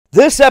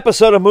This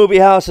episode of Movie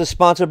House is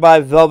sponsored by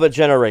Velvet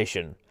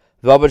Generation.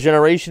 Velvet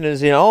Generation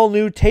is an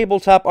all-new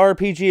tabletop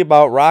RPG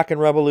about rock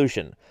and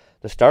revolution.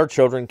 The Star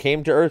Children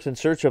came to Earth in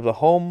search of the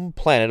home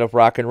planet of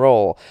rock and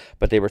roll,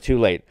 but they were too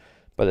late.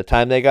 By the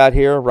time they got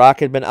here,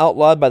 rock had been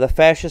outlawed by the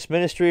fascist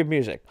Ministry of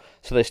Music,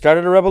 so they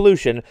started a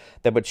revolution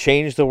that would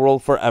change the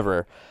world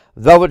forever.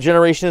 Velvet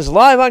Generation is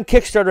live on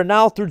Kickstarter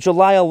now through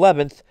July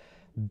 11th.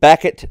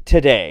 Back it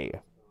today.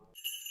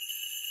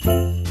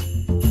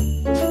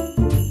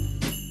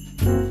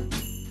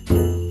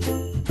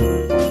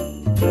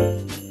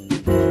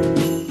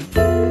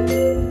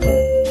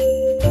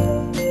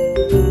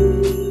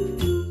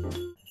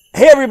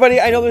 Hey everybody,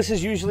 I know this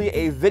is usually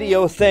a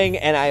video thing,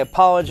 and I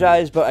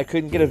apologize, but I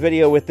couldn't get a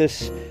video with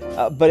this.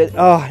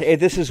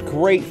 This is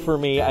great for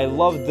me. I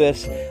love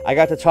this. I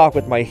got to talk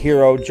with my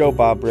hero, Joe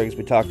Bob Briggs.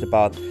 We talked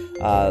about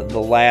the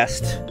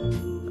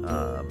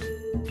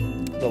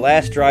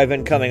last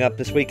drive-in coming up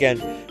this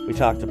weekend. We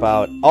talked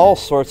about all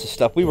sorts of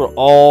stuff. We were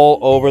all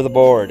over the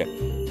board.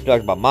 We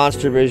talked about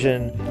Monster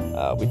Vision.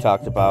 We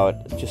talked about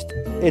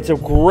it's a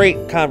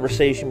great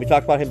conversation. We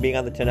talked about him being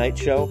on The Tonight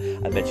Show.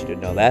 I bet you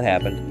didn't know that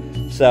happened.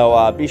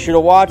 So be sure to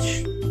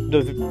watch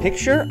the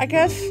picture, I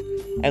guess,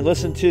 and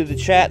listen to the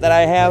chat that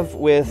I have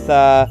with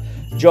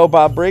Joe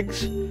Bob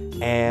Briggs.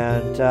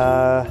 And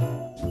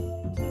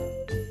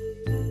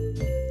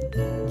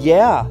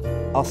yeah,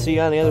 I'll see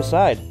you on the other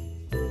side.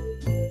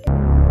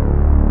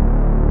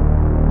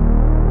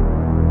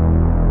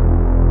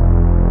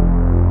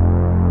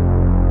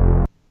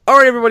 All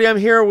right, everybody, I'm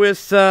here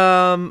with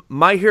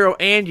my hero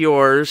and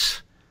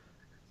yours,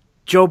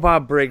 Joe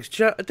Bob Briggs.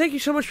 Joe, thank you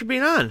so much for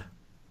being on.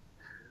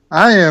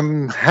 I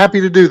am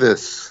happy to do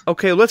this.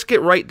 Okay, let's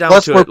get right down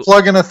Plus to it. Plus, we're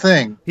plugging a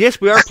thing. Yes,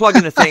 we are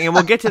plugging a thing, and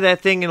we'll get to that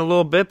thing in a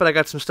little bit, but I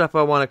got some stuff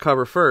I want to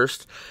cover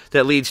first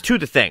that leads to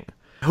the thing.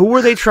 Who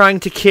were they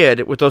trying to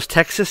kid with those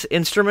Texas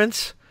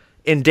Instruments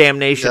in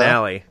Damnation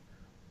Alley?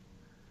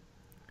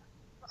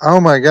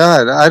 Oh, my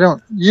God.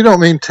 You don't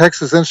mean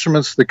Texas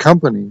Instruments, the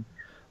company.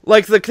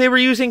 Like they were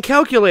using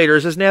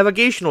calculators as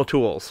navigational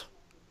tools.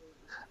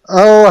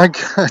 Oh, I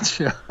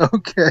gotcha.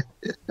 Okay.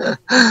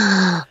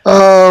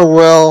 Oh,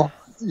 well,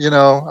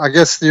 I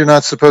guess you're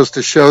not supposed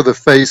to show the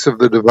face of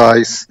the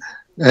device,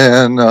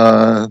 and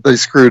they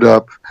screwed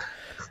up.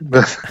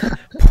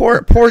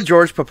 Poor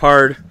George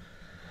Papard.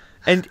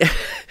 And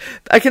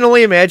I can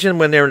only imagine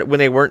when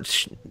they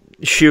weren't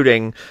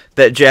shooting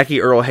that Jackie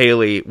Earle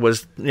Haley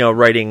was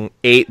writing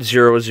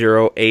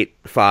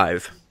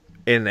 80085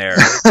 in there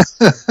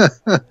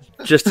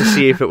just to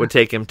see if it would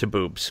take him to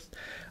boobs.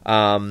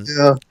 One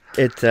thing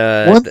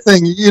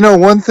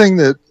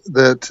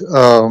that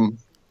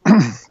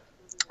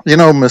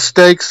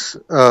mistakes,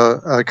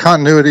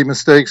 continuity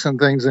mistakes and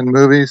things in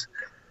movies,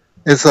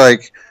 it's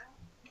like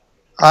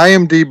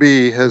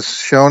IMDb has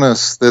shown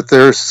us that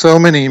there's so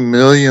many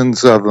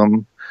millions of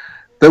them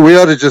that we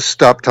ought to just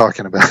stop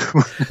talking about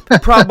them.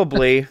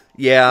 Probably,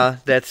 yeah.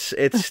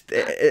 It's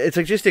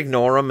like just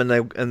ignore them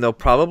and they'll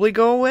probably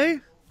go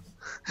away.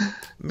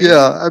 Maybe.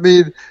 Yeah, I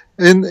mean,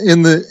 in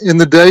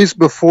the days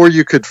before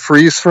you could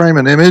freeze frame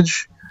an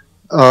image,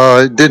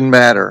 it didn't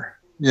matter.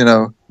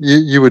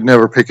 You would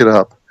never pick it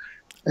up.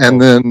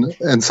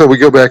 And so we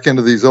go back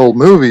into these old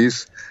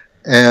movies,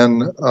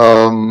 and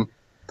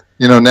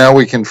now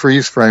we can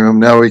freeze frame them.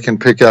 Now we can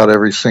pick out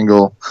every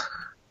single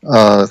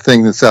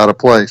thing that's out of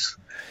place.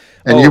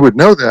 And you would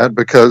know that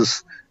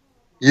because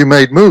you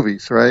made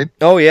movies, right?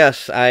 Oh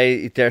yes,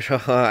 I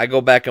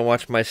go back and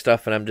watch my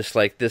stuff, and I'm just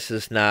like, this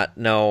is not.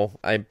 No,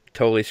 I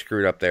totally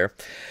screwed up there.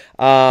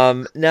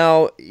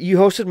 Now you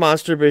hosted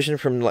Monster Vision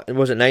from,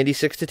 was it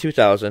 96 to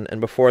 2000,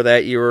 and before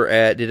that you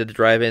did a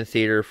drive-in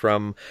theater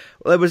from.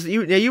 Well, it was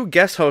you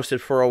guest hosted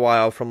for a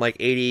while from like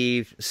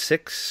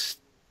 86,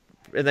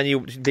 and then you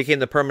became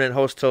the permanent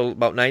host till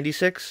about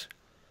 96.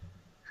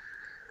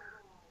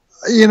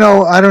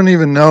 I don't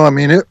even know. I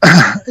mean, it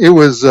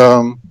was.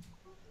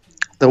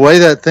 The way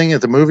that thing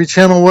at the movie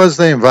channel was,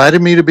 they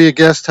invited me to be a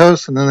guest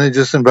host, and then they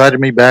just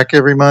invited me back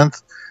every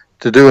month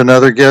to do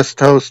another guest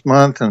host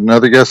month and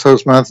another guest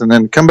host month, and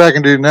then come back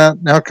and do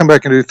now come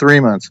back and do 3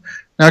 months.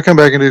 Now come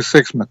back and do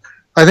 6 months.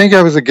 I think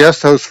I was a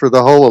guest host for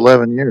the whole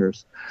 11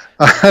 years.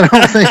 I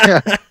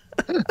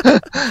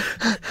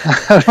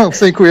don't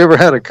think we ever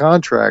had a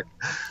contract.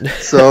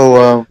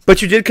 So,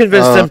 but you did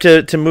convince them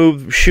to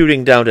move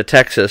shooting down to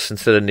Texas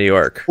instead of New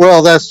York.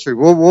 Well, that's true.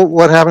 Well,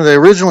 what happened? They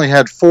originally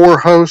had 4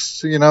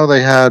 hosts.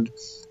 They had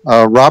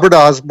Robert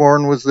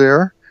Osborne was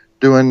there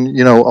doing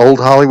old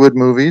Hollywood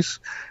movies,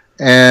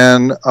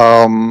 and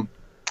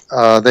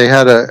they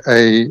had a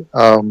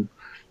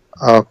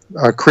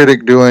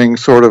critic doing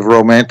sort of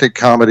romantic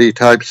comedy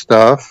type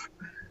stuff,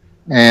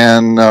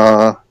 and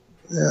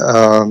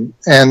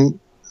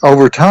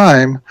over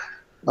time,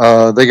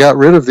 they got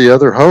rid of the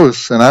other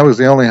hosts, and I was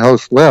the only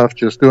host left,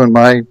 just doing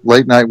my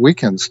late night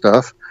weekend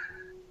stuff.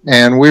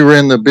 And we were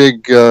in the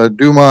big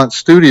Dumont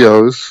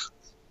Studios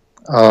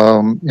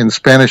in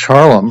Spanish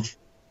Harlem,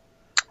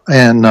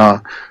 and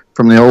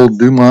from the old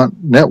Dumont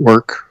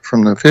network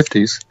from the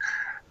 50s.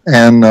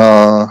 And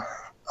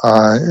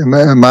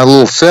my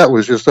little set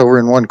was just over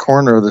in one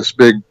corner of this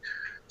big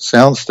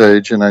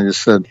soundstage, and I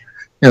just said,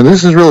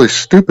 this is really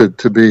stupid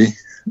to be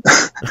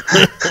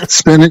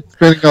spending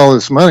all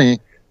this money.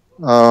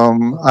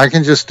 I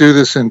can just do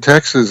this in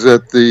Texas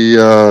at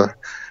the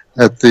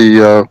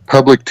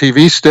public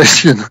TV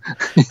station.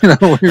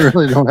 We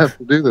really don't have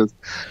to do this.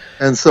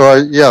 And so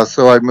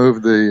I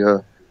moved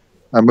the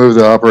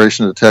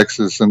operation to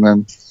Texas, and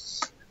then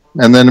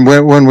when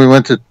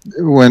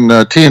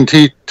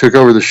TNT took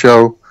over the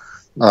show,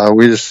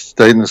 we just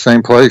stayed in the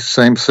same place,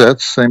 same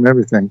sets, same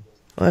everything.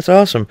 Well, that's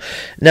awesome.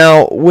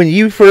 Now, when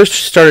you first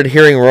started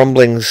hearing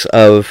rumblings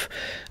of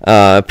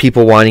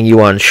people wanting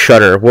you on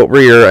Shudder, what were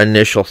your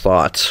initial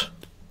thoughts?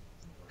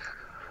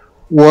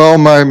 Well,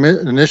 my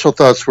initial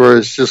thoughts were,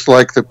 it's just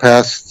like the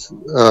past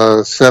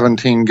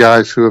 17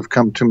 guys who have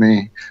come to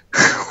me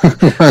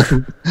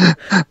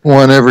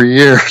one every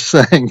year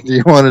saying, do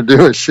you want to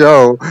do a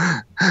show?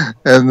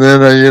 And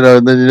then,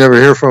 then you never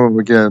hear from them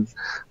again.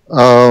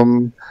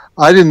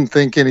 I didn't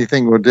think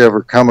anything would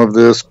ever come of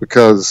this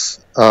because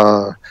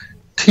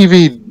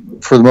TV,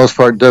 for the most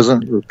part,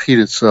 doesn't repeat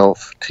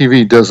itself.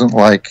 TV doesn't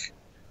like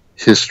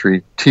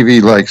history.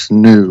 TV likes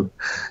new,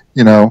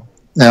 Now,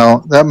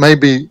 that may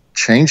be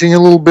changing a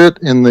little bit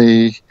in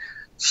the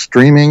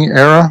streaming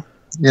era,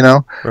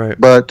 Right.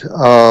 But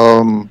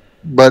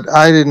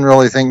I didn't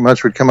really think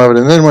much would come of it.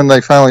 And then when they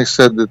finally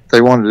said that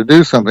they wanted to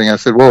do something, I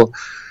said, well,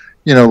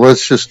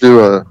 let's just do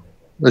a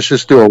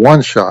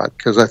one shot,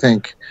 because I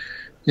think,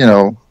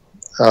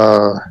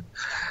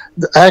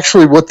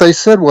 actually what they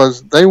said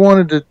was they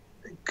wanted to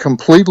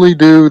completely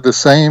do the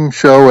same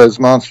show as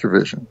Monster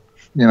Vision,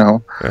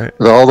 right,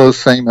 with all those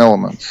same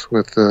elements,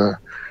 with the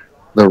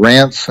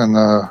rants and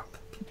the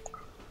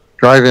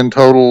drive-in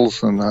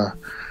totals and the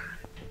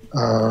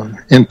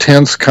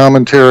intense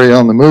commentary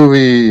on the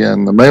movie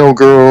and the male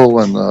girl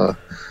and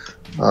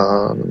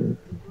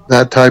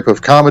that type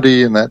of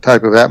comedy and that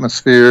type of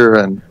atmosphere.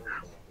 And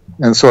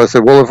so I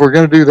said, well, if we're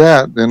going to do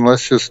that, then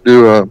let's just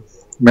do a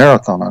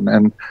marathon.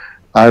 And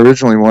I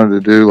originally wanted to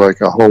do like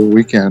a whole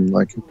weekend,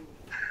 like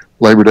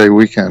Labor Day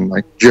weekend,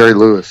 like Jerry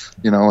Lewis,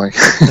 like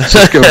it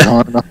just goes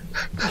on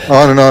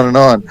and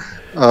on.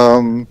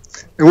 And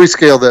we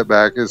scaled that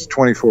back. It's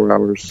 24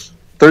 hours,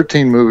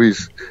 13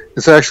 movies.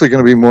 It's actually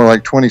going to be more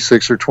like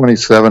 26 or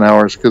 27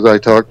 hours because I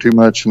talked too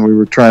much, and we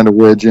were trying to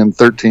wedge in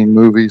 13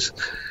 movies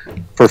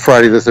for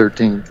Friday the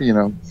 13th,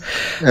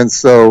 And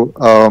so,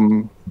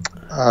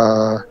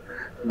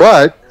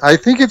 but I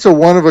think it's a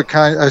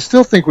one-of-a-kind. I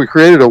still think we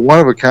created a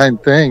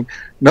one-of-a-kind thing.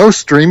 No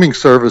streaming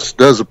service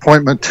does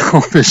appointment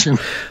television.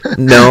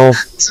 No.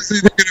 It's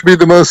either going to be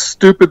the most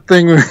stupid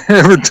thing we've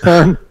ever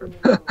done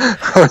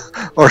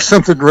or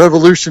something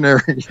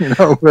revolutionary,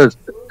 But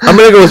I'm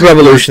going to go with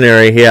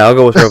revolutionary. Yeah, I'll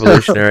go with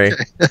revolutionary.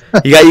 Okay.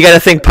 You got to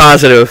think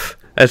positive.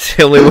 That's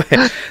the only way.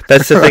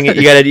 That's the thing.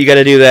 You got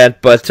to do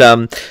that. But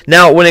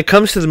now, when it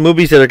comes to the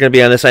movies that are going to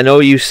be on this, I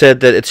know you said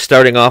that it's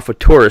starting off with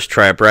Tourist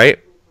Trap, right?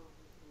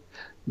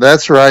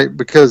 That's right,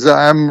 because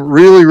I'm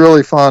really,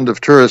 really fond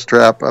of Tourist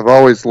Trap. I've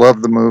always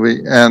loved the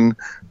movie, and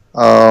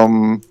I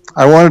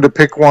wanted to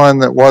pick one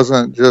that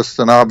wasn't just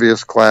an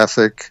obvious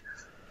classic,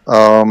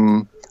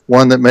 one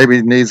that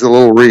maybe needs a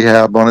little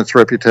rehab on its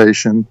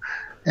reputation,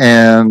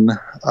 and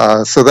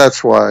so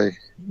that's why,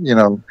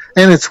 and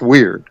it's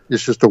weird.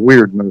 It's just a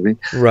weird movie,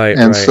 right?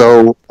 And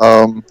right.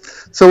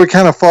 so it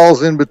kind of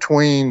falls in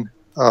between,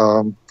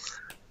 an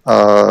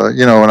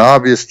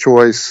obvious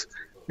choice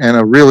and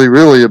a really,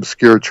 really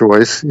obscure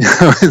choice.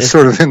 It's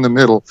sort of in the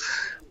middle,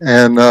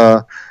 and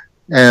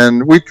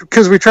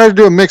because we try to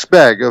do a mixed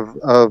bag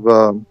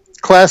of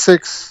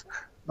classics,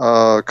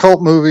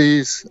 cult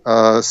movies,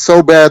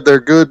 so bad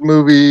they're good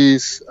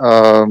movies,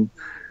 and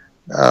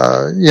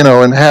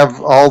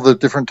have all the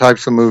different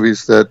types of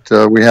movies that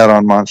we had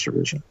on Monster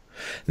Vision.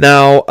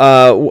 Now,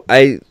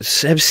 I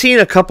have seen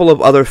a couple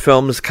of other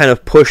films kind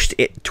of pushed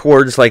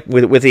towards, like,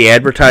 with the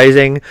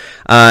advertising.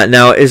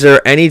 Now, is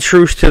there any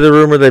truth to the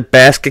rumor that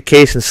Basket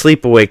Case and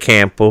Sleepaway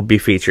Camp will be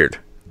featured?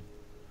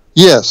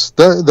 Yes,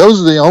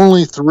 those are the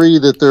only three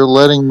that they're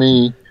letting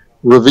me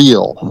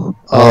reveal.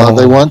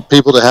 They want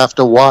people to have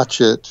to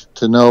watch it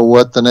to know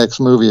what the next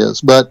movie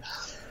is. But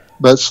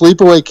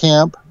Sleepaway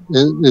Camp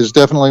is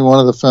definitely one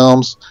of the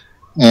films,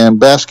 and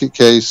Basket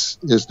Case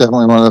is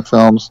definitely one of the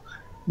films.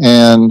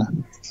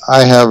 And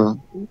I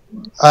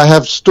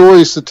have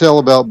stories to tell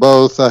about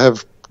both. I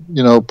have,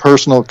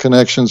 personal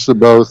connections to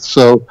both.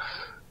 So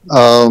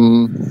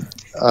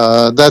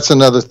that's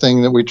another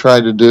thing that we try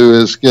to do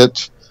is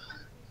get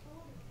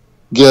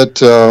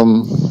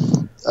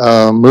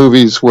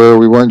movies where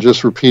we weren't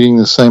just repeating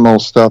the same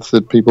old stuff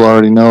that people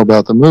already know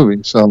about the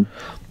movie. So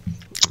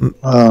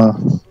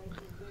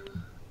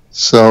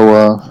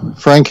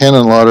Frank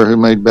Henenlotter, who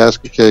made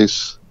Basket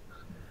Case,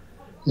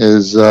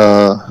 is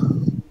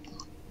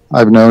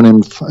I've known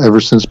him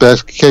ever since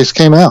Basket Case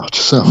came out.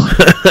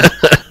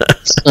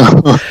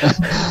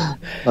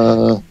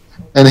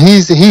 And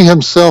he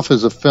himself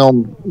is a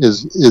film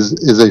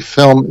is a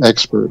film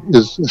expert,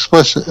 is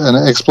especially an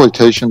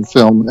exploitation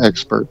film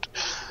expert.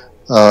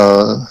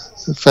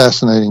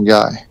 fascinating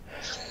guy.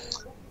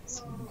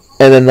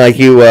 And then, like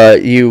I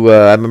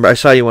remember I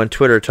saw you on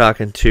Twitter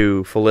talking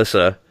to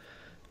Felissa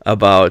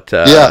about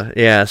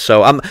yeah.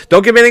 So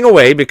don't give anything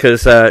away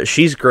because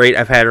she's great.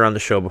 I've had her on the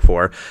show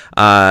before.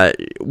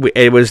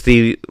 It was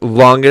the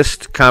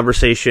longest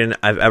conversation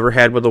I've ever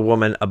had with a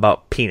woman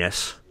about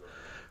penis,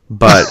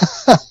 but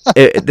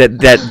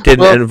that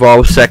didn't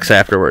involve sex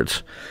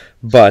afterwards.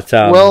 But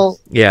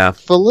yeah,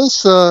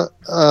 Felissa.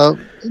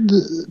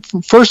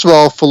 First of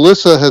all,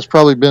 Felissa has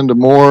probably been to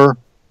more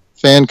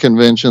fan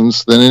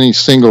conventions than any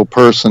single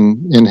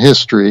person in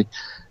history.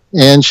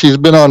 And she's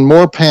been on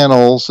more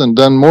panels and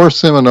done more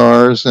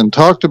seminars and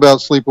talked about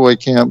Sleepaway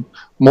Camp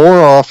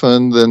more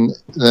often than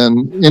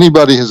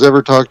anybody has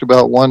ever talked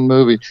about one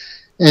movie.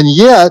 And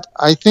yet,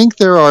 I think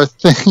there are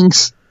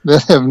things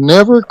that have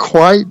never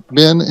quite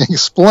been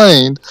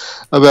explained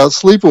about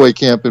Sleepaway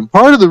Camp. And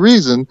part of the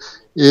reason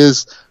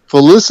is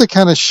Felissa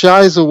kind of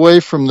shies away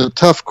from the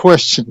tough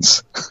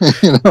questions,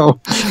 you know.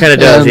 She kind of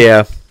does,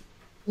 yeah.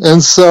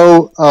 And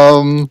so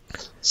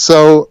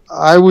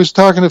I was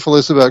talking to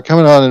Felissa about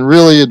coming on and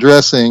really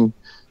addressing,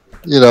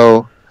 you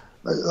know,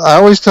 I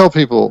always tell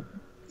people,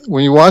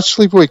 when you watch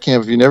Sleepaway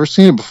Camp, if you've never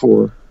seen it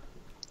before,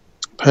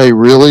 pay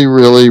really,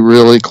 really,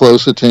 really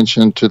close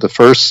attention to the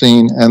first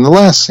scene and the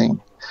last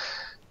scene.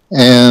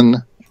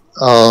 And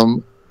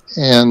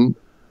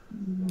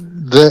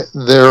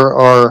there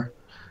are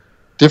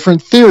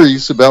different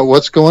theories about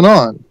what's going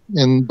on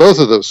in both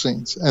of those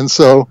scenes. And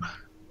so,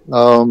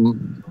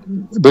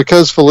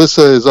 because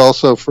Felissa is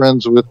also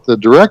friends with the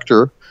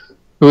director,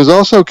 who is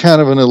also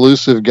kind of an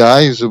elusive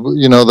guy. He's,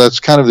 you know, that's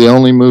kind of the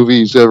only movie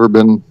he's ever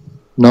been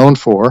known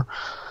for.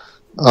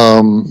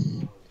 I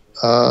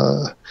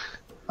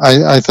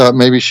thought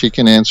maybe she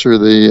can answer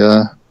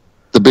the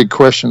big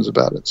questions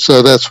about it.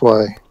 So that's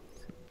why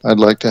I'd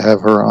like to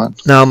have her on.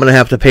 Now I'm going to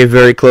have to pay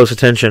very close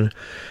attention.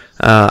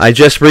 I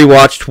just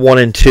rewatched 1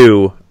 and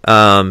 2.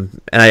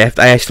 And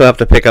I still have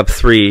to pick up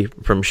 3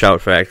 from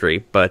Shout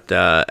Factory, but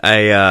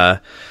those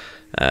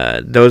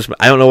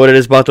I don't know what it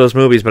is about those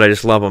movies, but I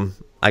just love them.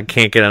 I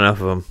can't get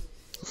enough of them.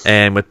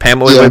 And with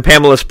when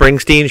Pamela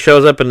Springsteen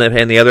shows up in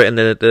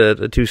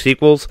the 2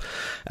 sequels,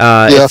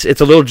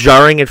 it's a little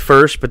jarring at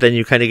first, but then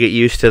you kind of get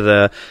used to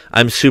the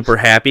I'm super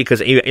happy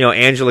because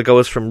Angela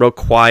goes from real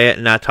quiet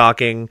and not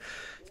talking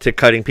to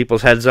cutting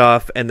people's heads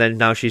off, and then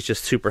now she's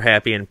just super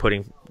happy and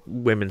putting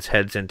women's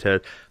heads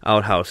into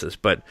outhouses.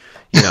 But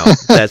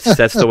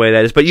that's the way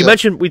that is. But you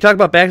mentioned, we talked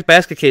about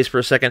Basket Case for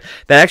a second.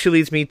 That actually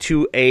leads me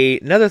to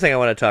another thing I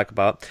want to talk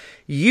about.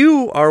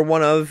 You are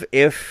one of,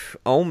 if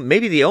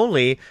maybe the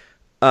only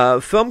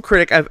film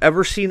critic I've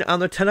ever seen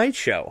on the Tonight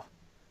Show.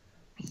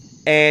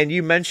 And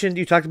you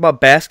talked about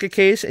Basket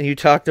Case, and you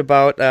talked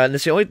about and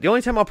it's the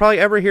only time I'll probably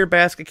ever hear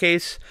Basket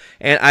Case,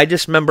 and I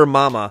Dismember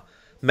Mama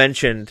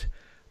mentioned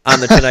on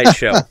the Tonight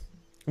Show.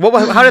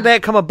 How did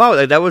that come about?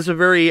 Like, that was a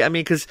very,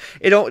 because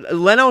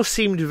Leno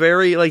seemed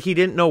very like he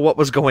didn't know what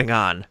was going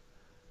on.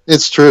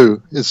 It's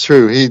true.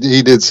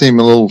 He did seem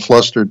a little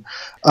flustered.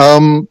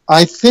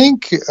 I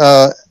think,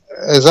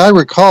 as I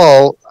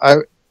recall,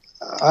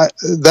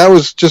 that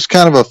was just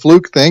kind of a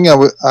fluke thing.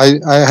 I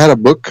had a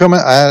book coming.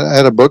 I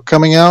had a book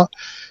coming out,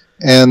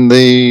 and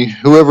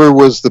whoever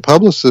was the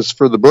publicist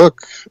for the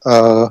book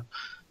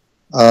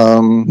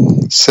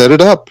set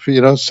it up.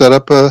 Set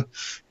up a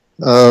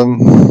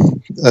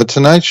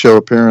Tonight Show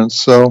appearance.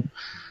 So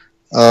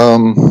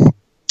I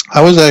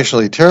was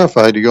actually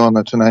terrified to go on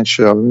the Tonight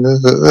Show.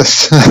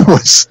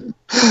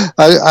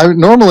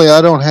 Normally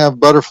I don't have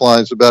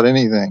butterflies about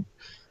anything.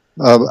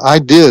 I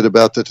did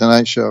about the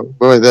Tonight Show.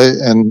 Boy, they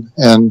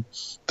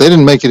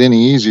didn't make it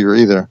any easier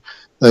either.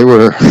 They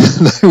were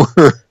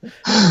from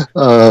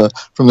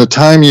the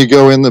time you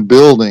go in the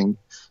building,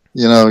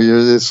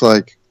 it's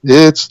like,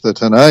 it's the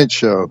Tonight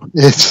Show.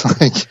 It's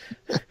like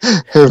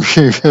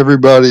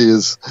everybody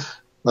is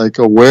like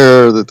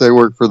aware that they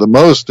work for the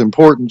most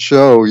important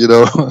show,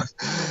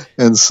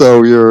 and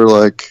so you're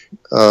like,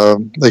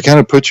 they kind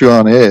of put you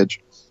on edge.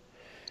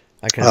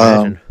 I can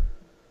imagine.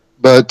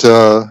 But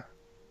no,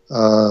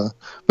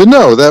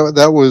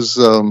 that was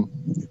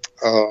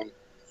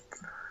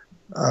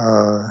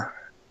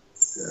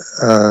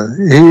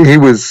he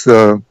was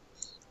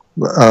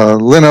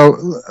Leno.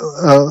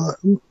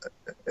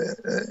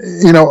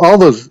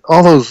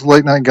 All those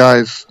late night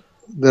guys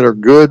that are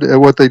good at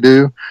what they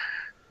do,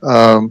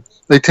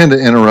 they tend to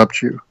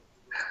interrupt you,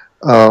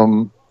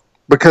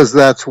 because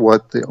that's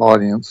what the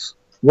audience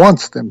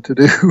wants them to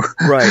do.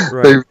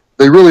 Right.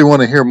 They really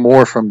want to hear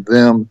more from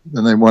them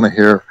than they want to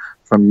hear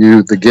from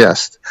you, the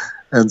guest.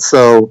 And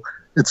so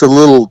it's a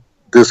little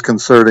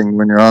disconcerting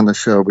when you're on the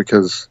show,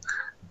 because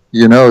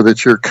you know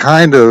that you're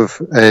kind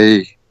of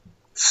a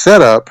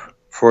setup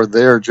for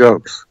their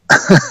jokes.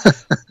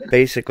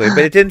 Basically,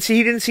 but he didn't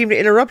seem to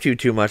interrupt you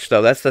too much,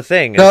 though. That's the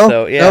thing.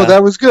 No,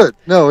 that was good.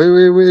 No,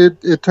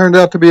 it turned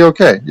out to be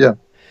okay. Yeah.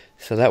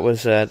 So that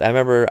was. I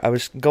remember I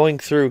was going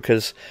through,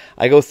 because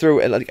I go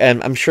through,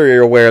 and I'm sure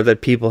you're aware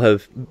that people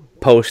have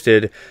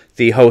posted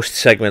the host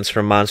segments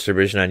from Monster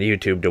Vision on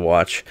YouTube to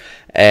watch,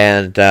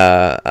 and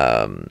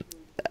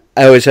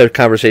I always have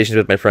conversations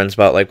with my friends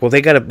about like, well,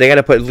 they gotta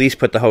at least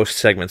put the host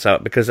segments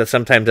out because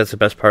sometimes that's the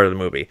best part of the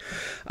movie.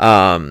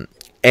 I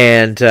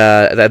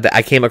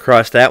came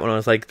across that when I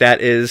was like,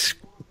 that is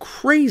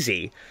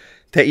crazy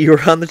that you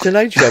were on the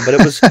Tonight Show, but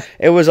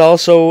it was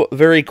also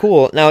very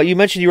cool. Now you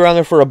mentioned you were on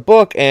there for a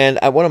book, and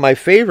one of my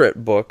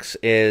favorite books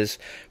is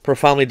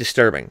Profoundly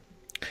Disturbing,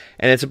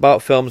 and it's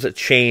about films that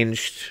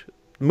changed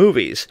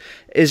movies.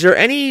 Is there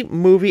any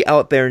movie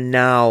out there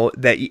now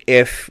that,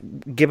 if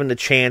given the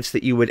chance,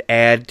 that you would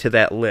add to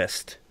that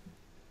list?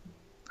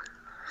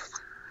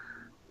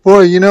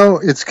 Boy,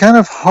 it's kind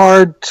of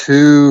hard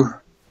to.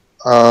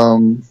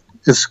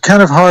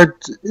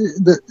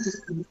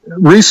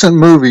 Recent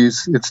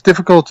movies. It's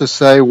difficult to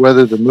say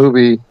whether the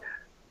movie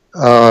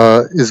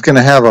is going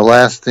to have a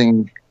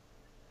lasting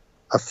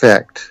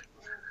effect.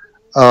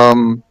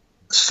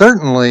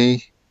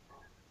 Certainly,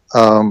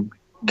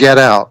 Get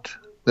Out,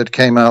 that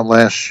came out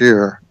last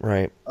year,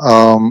 right,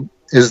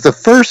 is the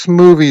first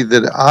movie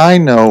that I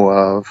know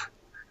of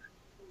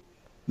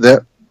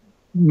that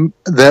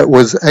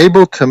was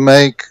able to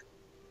make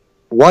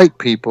white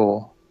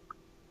people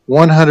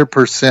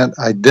 100%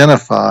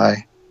 identify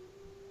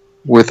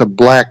with a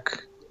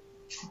black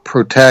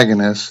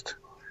protagonist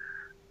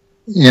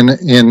in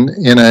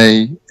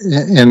the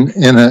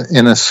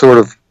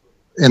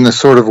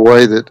sort of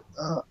way that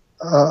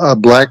a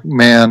black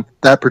man,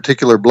 that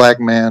particular black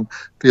man,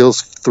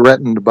 feels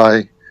threatened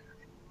by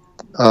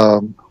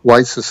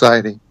white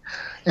society,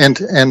 and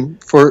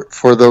for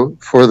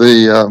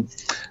the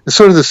it's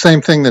sort of the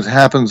same thing that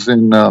happens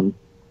in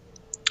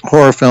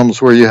horror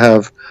films where you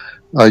have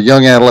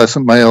young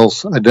adolescent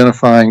males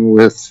identifying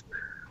with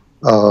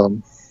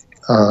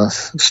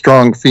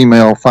strong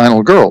female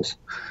final girls.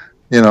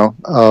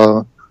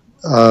 Anyway,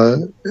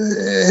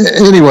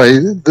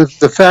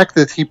 the fact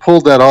that he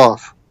pulled that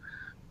off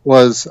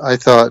was, I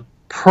thought,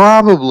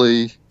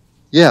 probably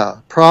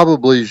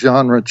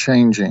genre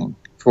changing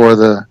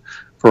for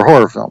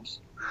horror films.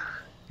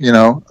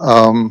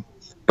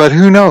 But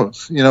who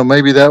knows?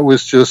 Maybe that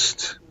was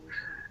just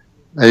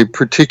a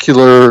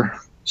particular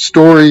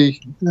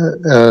story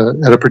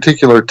at a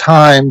particular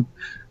time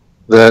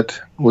that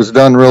was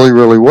done really,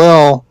 really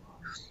well,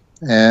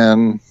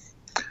 and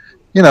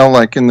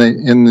like in the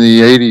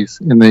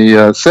 80s, in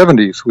the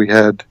 70s, we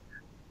had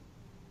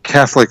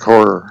Catholic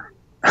horror.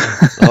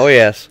 Oh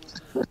yes.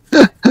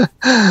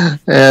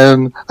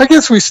 And I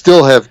guess we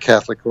still have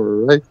Catholic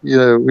horror, right?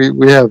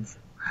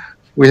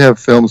 We have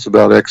films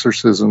about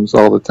exorcisms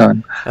all the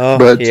time. Oh,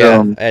 but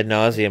yeah, ad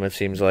nauseum, it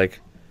seems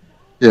like.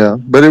 Yeah,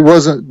 but it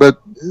wasn't.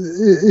 But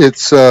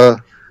it's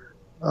hard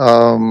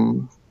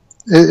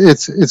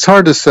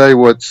to say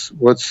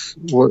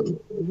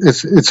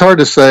it's hard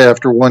to say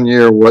after 1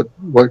 year what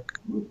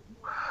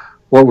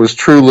was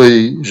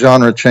truly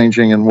genre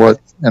changing and what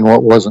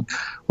wasn't.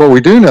 What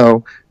we do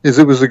know is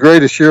it was the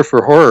greatest year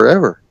for horror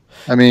ever.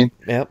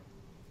 Yep.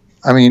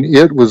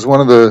 It was one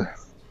of the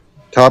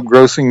top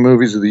grossing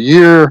movies of the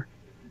year.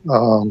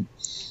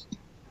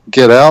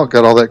 Get Out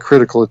got all that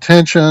critical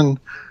attention.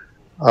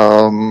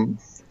 The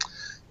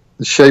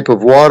Shape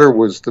of Water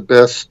was the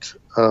best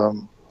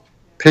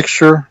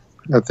picture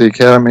at the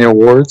Academy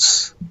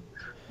Awards.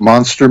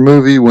 Monster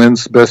movie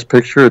wins Best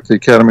Picture at the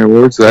Academy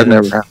Awards. That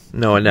never happened.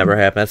 No, it never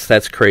happened.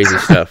 That's crazy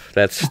stuff.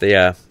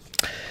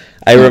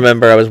 I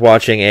remember I was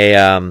watching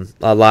a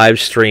live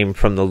stream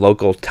from the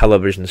local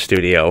television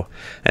studio,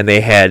 and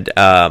they had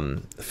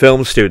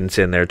film students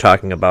in there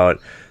talking about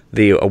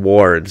the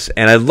awards,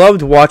 and I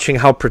loved watching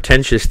how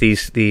pretentious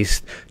these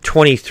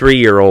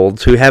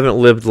 23-year-olds who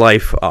haven't lived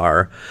life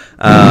are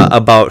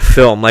about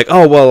film. Like,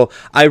 oh well,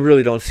 I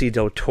really don't see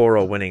Del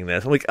Toro winning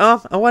this. I'm like,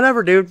 oh,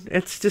 whatever, dude.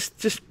 It's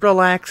just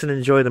relax and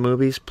enjoy the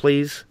movies,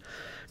 please,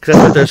 because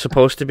that's what they're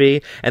supposed to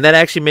be. And that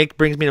actually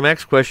brings me to my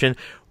next question: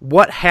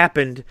 what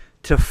happened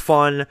to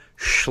fun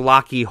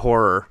schlocky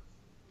horror?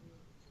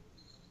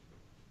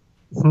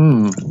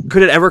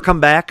 Could it ever come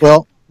back?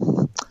 Well,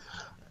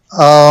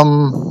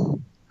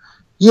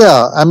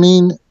 yeah,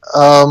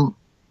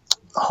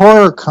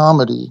 horror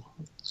comedy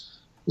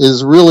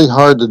is really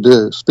hard to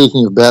do.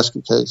 Speaking of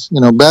Basket Case,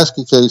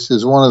 Basket Case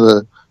is one of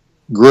the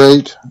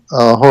great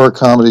horror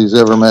comedies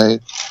ever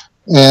made,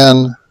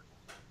 and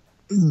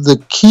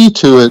the key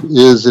to it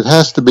is it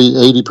has to be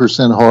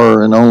 80%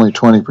 horror and only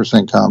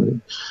 20%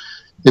 comedy.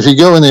 If you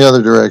go in the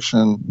other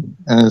direction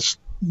and it's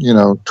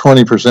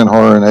 20%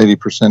 horror and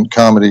 80%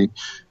 comedy,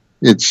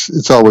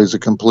 it's always a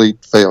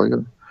complete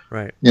failure.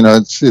 Right.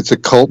 It's a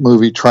cult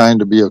movie trying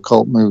to be a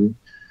cult movie.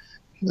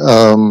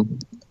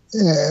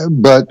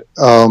 But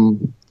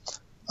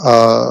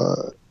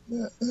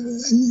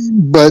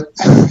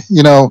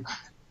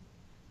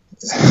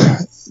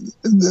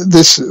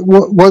this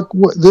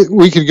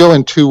we could go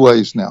in two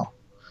ways now.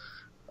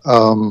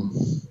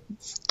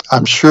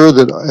 I'm sure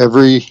that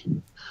every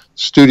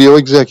studio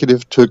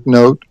executive took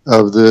note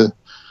of the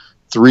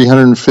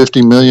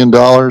 $350 million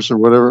or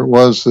whatever it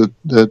was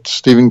that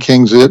Stephen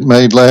King's It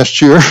made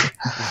last year.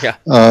 Yeah.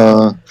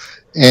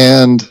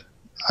 And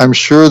I'm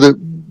sure that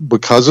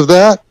because of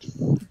that,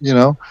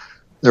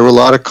 there were a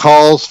lot of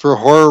calls for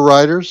horror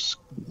writers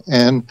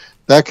And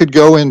that could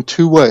go in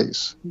two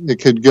ways. We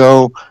could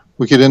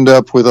end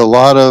up with a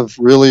lot of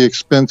really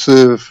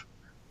expensive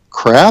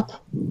crap,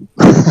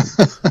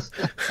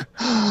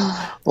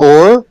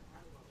 or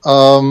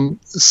some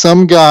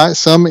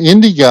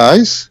indie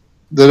guys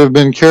that have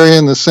been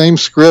carrying the same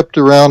script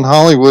around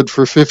Hollywood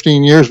for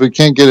 15 years but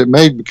can't get it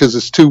made because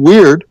it's too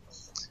weird,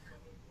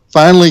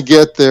 finally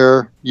get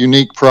their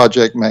unique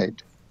project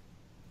made.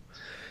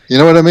 You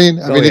know what I mean?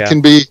 I mean, yeah. It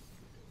can be,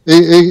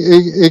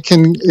 it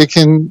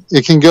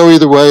can go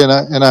either way,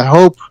 and I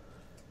hope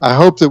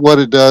that what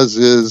it does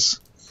is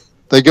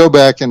they go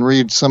back and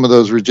read some of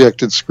those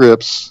rejected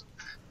scripts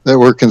that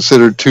were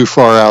considered too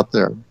far out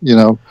there.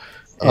 Yeah.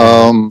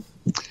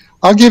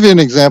 I'll give you an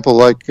example,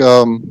 like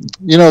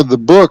the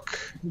book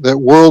that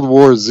World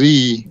War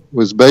Z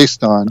was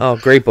based on. Oh,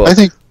 great book! I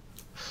think,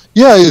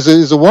 yeah,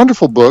 is a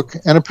wonderful book,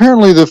 and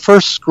apparently the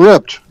first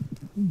script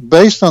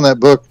based on that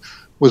book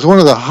was one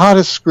of the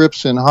hottest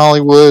scripts in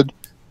Hollywood,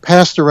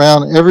 passed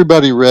around,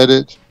 everybody read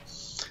it.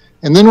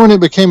 And then when it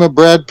became a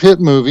Brad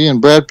Pitt movie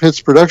and Brad Pitt's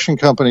production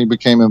company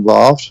became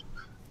involved,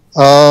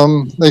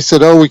 they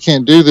said, oh, we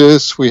can't do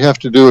this. We have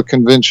to do a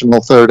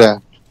conventional third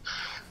act.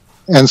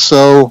 And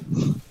so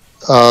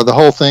the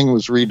whole thing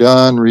was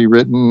redone,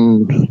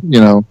 rewritten,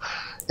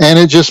 and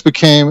it just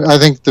became, I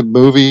think the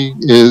movie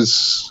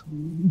is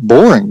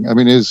boring. I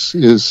mean,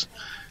 is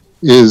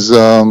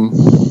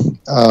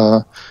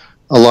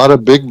a lot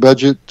of big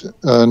budget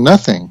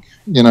nothing,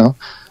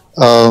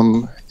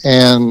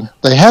 and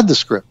they had the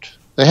script,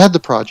 they had the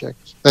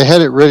project, they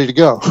had it ready to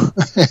go,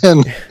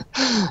 and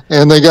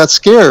they got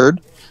scared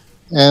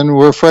and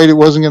were afraid it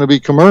wasn't going to be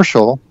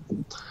commercial.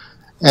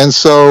 And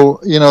so,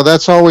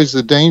 that's always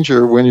the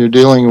danger when you're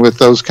dealing with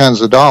those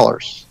kinds of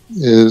dollars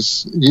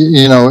is, as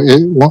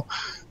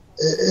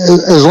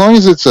long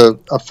as it's a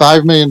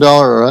 $5 million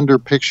or under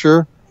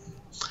picture,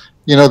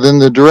 then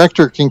the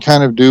director can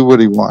kind of do what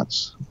he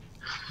wants.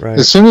 Right.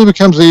 As soon as it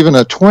becomes even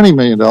a $20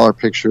 million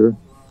picture,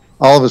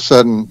 all of a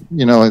sudden,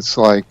 it's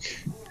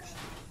like,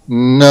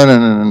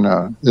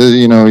 no.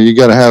 You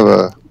got to have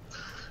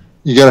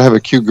a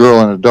cute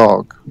girl and a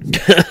dog.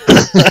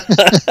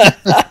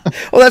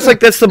 Well,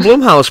 that's the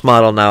Blumhouse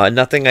model now, and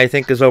nothing I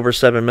think is over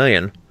 $7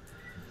 million.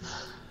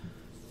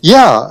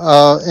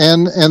 Yeah,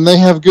 and they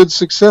have good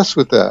success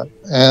with that,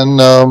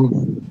 and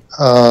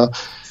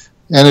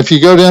if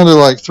you go down to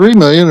like $3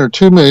 million or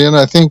 $2 million,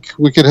 I think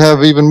we could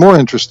have even more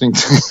interesting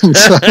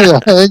things.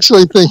 I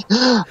actually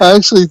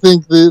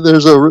think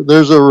there's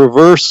a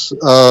reverse,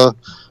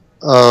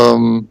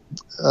 an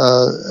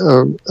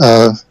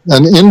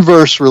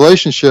inverse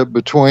relationship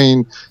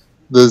between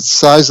the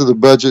size of the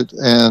budget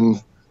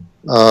and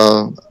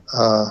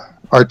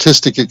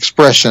artistic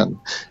expression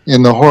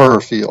in the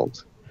horror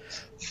field.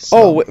 So.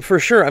 Oh, for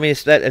sure. I mean,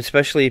 it's that,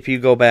 especially if you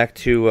go back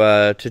to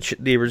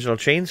the original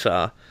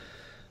Chainsaw.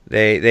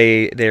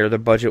 Their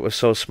budget was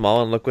so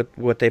small, and look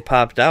what they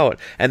popped out.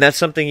 And that's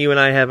something you and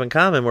I have in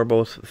common. We're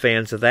both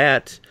fans of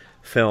that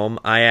film.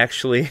 I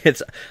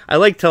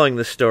like telling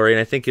this story, and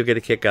I think you'll get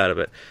a kick out of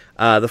it.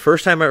 The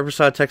first time I ever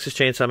saw Texas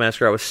Chainsaw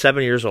Massacre, I was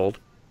 7 years old.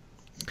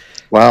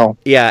 Wow.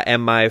 Yeah,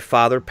 and my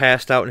father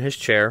passed out in his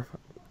chair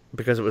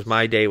because it was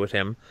my day with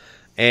him,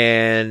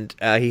 and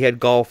he had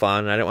golf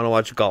on, and I didn't want to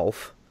watch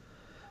golf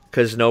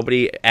because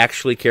nobody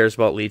actually cares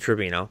about Lee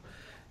Trevino.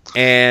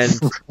 And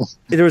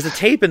there was a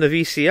tape in the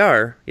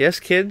VCR. Yes,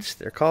 kids,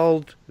 they're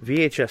called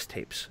VHS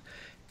tapes.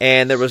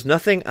 And there was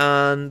nothing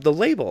on the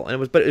label, and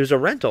it was a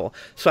rental.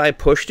 So I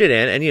pushed it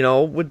in, and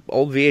with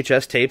old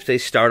VHS tapes, they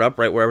start up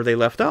right wherever they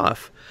left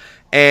off.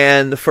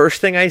 And the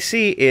first thing I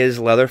see is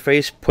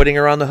Leatherface putting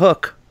her on the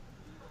hook.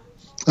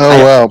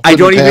 Oh wow! I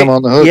don't even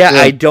on the hook. Yeah,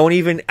 I don't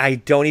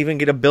even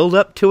get a build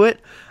up to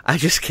it. I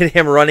just get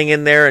him running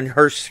in there and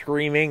her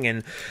screaming,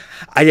 and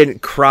I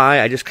didn't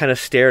cry. I just kind of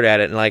stared at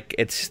it, and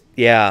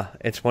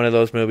it's one of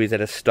those movies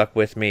that has stuck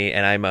with me,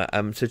 and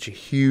I'm such a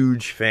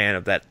huge fan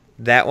of that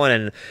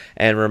one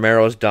and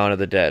Romero's Dawn of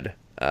the Dead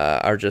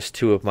are just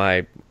two of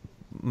my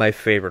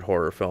favorite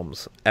horror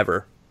films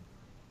ever.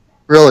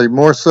 Really,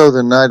 more so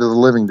than Night of the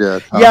Living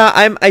Dead. Huh? Yeah,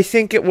 I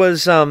think it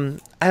was I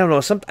don't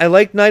know. I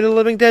like Night of the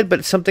Living Dead,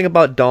 but something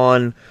about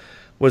Dawn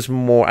was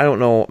more. I don't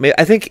know.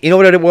 I think you know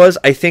what it was.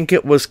 I think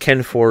it was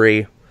Ken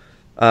Foree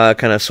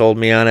kind of sold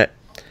me on it.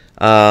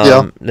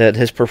 That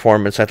his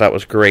performance I thought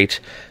was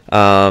great.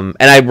 And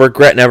I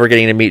regret never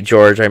getting to meet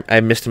George. I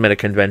missed him at a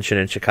convention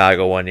in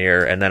Chicago one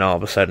year, and then all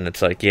of a sudden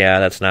it's like, yeah,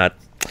 that's not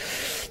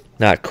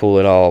cool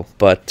at all.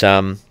 But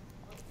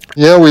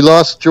yeah, we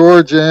lost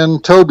George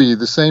and Toby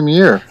the same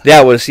year.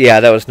 That was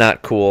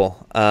not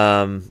cool.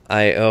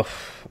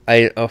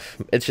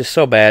 It's just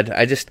so bad.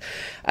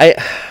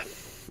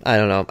 I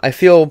don't know. I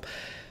feel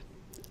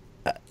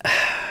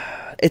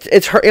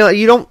it's hard.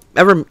 You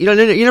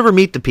never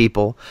meet the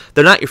people.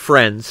 They're not your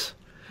friends,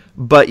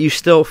 but you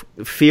still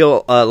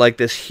feel like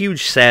this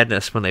huge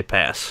sadness when they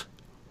pass.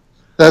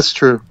 That's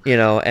true.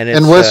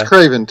 And Wes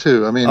Craven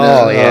too. I mean,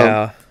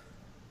 yeah.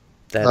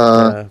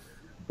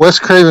 Wes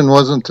Craven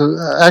wasn't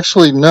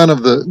actually none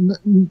of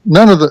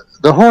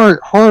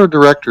the horror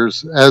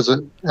directors as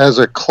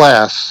a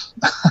class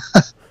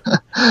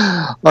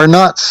are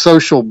not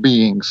social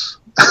beings.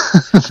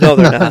 No,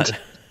 they're not.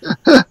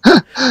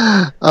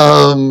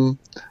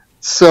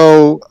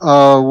 So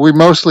we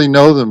mostly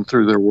know them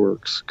through their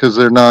works because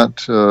they're not,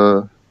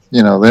 they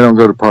don't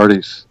go to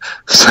parties.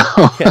 So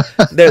Yeah,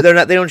 they're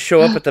not. They don't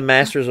show up at the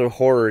Masters of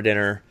Horror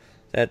dinner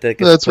that gets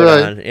that's put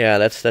right. on. Yeah,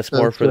 that's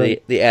more That's for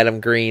right. the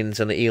Adam Greens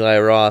and the Eli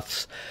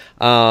Roths.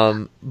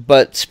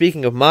 But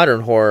speaking of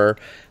modern horror,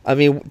 I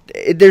mean,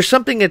 there's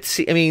something that's.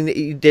 I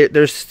mean,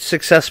 there's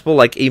successful,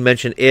 like you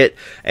mentioned, It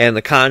and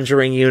the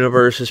Conjuring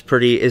universe is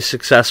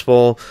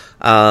successful.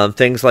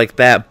 Things like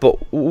that. But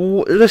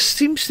there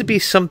seems to be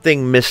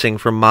something missing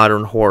from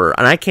modern horror,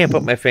 and I can't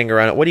put my finger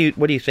on it. What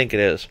do you think it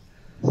is?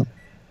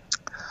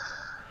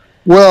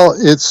 Well,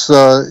 it's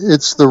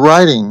the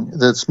writing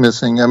that's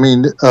missing. I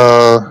mean,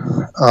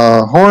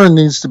 horror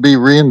needs to be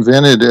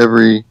reinvented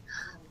every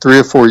 3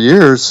 or 4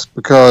 years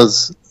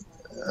because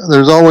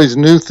there's always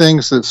new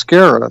things that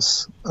scare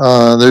us.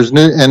 There's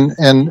new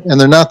and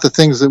they're not the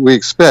things that we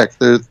expect.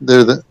 They're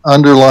the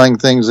underlying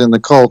things in the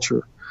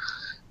culture,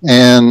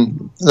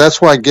 and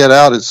that's why Get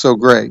Out is so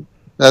great.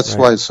 That's Right.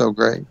 why it's so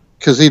great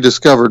because he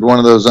discovered one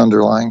of those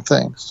underlying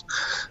things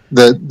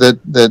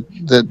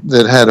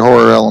that had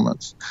horror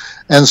elements.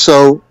 And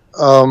so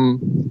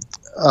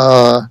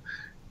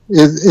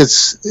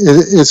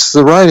it's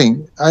the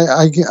writing.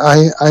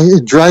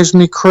 It drives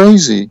me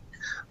crazy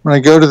when I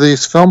go to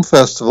these film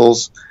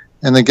festivals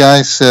and the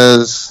guy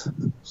says,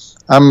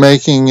 "I'm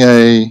making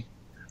a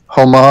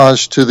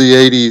homage to the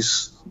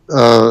 '80s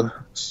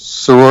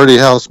sorority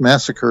house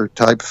massacre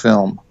type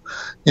film."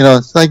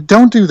 It's like,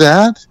 don't do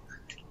that.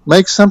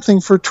 Make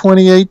something for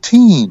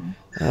 2018.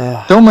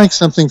 Don't make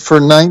something for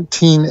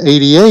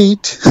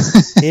 1988.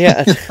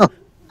 Yeah.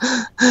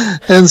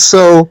 And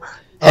so,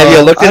 Have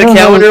you looked at a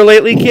calendar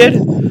lately, kid?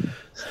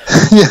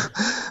 Yeah.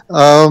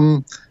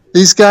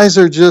 These guys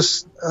are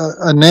just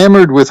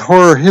enamored with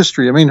horror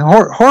history. I mean,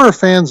 horror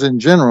fans in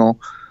general,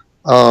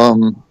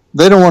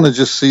 they don't want to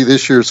just see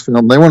this year's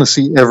film. They want to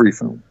see every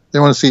film. They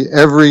want to see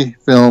every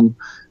film,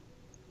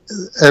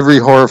 every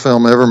horror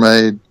film ever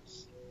made,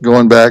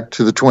 going back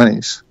to the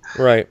 20s.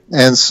 Right.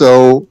 And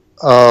so,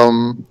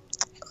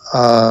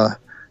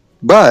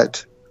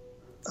 but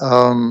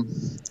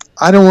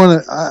I don't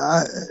want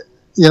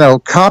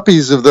to,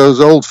 copies of those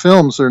old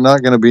films are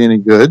not going to be any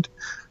good.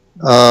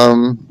 We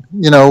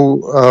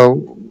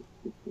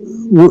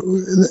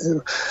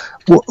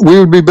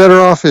would be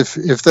better off if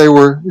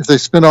they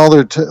spent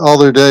all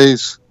their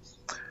days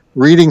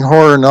reading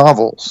horror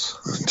novels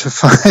to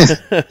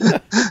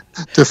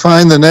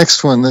find the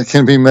next one that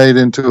can be made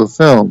into a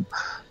film,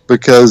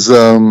 because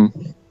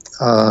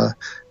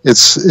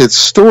it's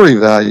story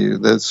value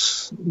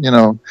that's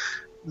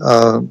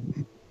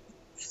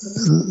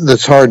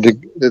that's hard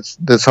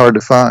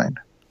to find.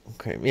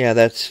 Okay, yeah,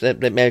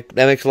 that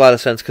makes a lot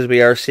of sense because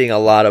we are seeing a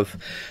lot of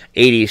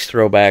 '80s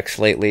throwbacks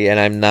lately,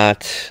 and I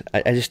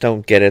just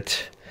don't get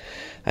it.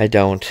 I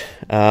don't.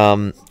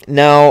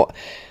 Now,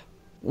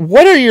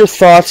 what are your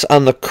thoughts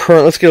on the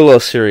current? Let's get a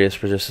little serious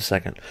for just a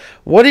second.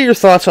 What are your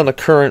thoughts on the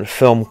current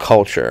film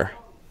culture?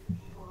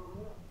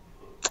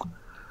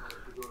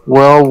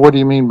 Well, what do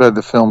you mean by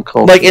the film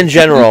culture? Like in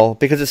general,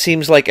 because it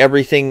seems like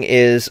everything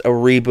is a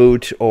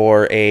reboot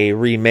or a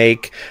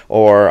remake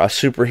or a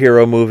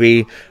superhero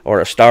movie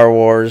or a Star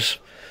Wars,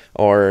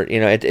 or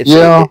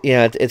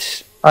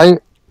it's. I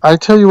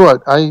tell you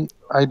what, I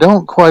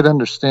don't quite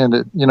understand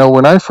it.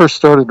 When I first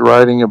started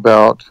writing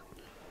about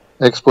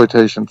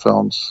exploitation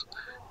films,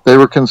 they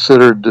were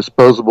considered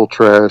disposable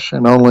trash,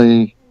 and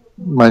only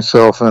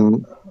myself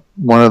and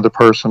one other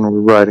person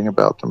were writing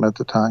about them at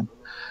the time.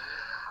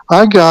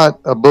 I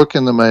got a book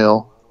in the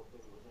mail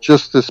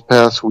just this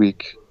past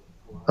week,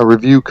 a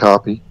review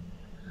copy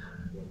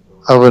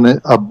of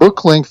a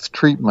book-length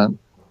treatment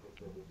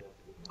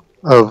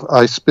of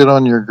I Spit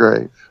on Your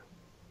Grave.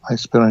 I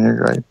Spit on Your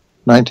Grave,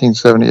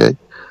 1978.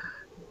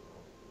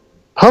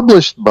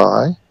 Published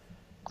by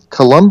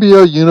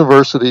Columbia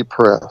University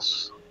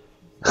Press.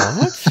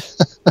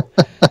 What?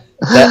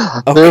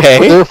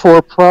 Okay.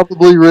 Therefore,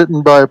 probably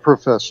written by a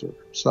professor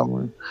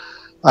somewhere.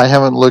 I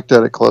haven't looked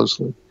at it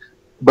closely.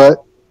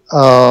 But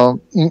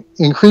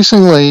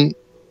increasingly,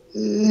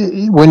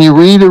 when you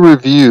read a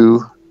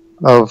review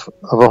of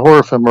a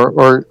horror film,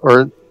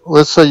 or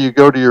let's say you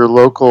go to your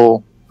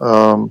local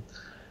Alamo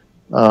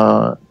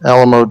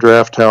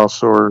Draft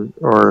House or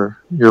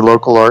your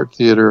local art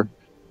theater,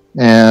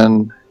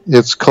 and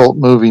it's cult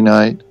movie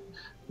night,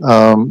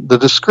 the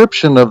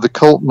description of the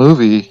cult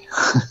movie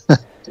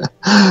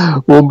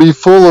will be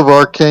full of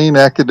arcane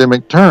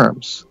academic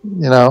terms,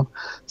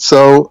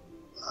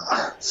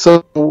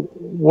 So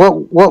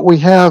what we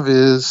have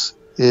is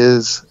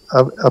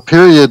a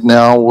period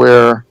now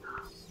where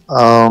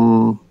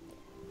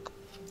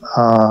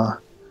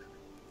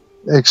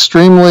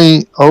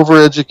extremely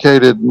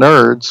overeducated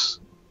nerds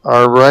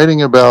are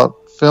writing about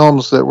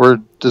films that were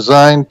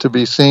designed to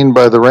be seen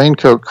by the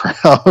raincoat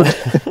crowd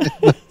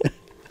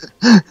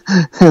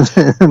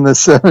in the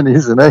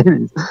 70s and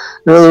 80s.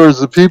 In other words,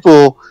 the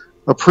people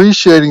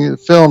appreciating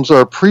films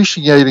are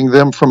appreciating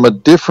them from a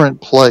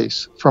different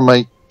place, from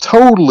a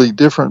totally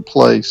different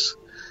place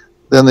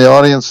than the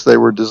audience they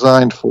were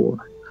designed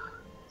for.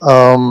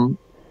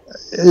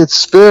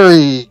 It's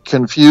very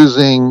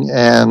confusing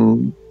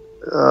and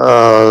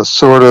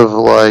sort of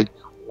like,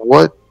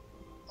 what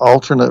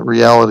alternate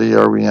reality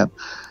are we in?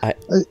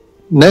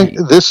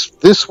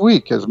 This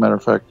week, as a matter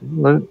of fact,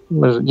 on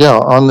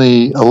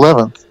the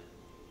 11th,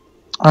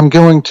 I'm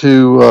going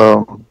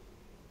to.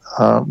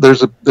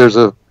 There's a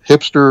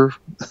hipster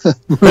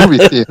movie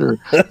theater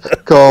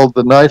called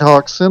the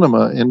Nighthawk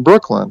Cinema in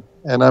Brooklyn,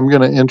 and I'm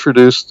going to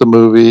introduce the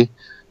movie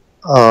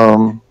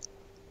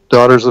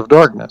Daughters of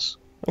Darkness.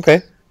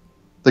 Okay.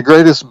 The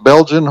greatest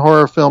Belgian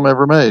horror film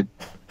ever made,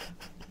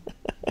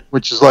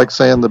 which is like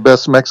saying the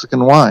best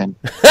Mexican wine.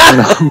 You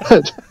know?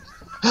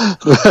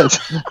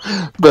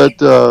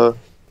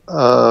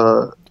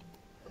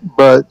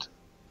 but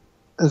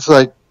it's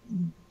like,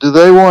 do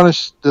they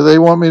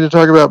want me to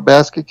talk about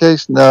Basket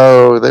Case?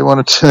 No, they want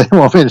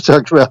me to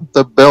talk about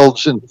the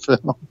Belgian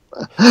film.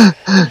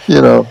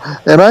 You know,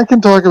 and I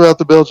can talk about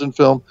the Belgian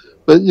film,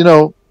 but you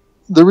know,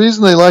 the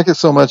reason they like it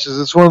so much is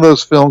it's one of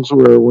those films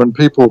where when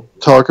people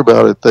talk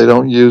about it, they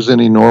don't use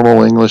any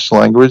normal English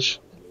language.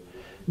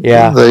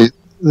 Yeah. They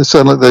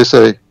suddenly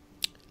say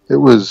it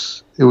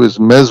was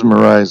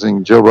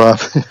mesmerizing, Joe Bob.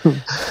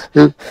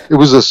 it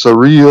was a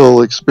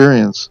surreal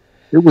experience.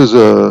 It was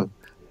a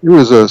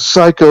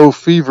psycho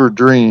fever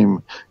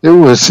dream. It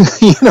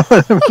was, you know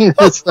what I mean?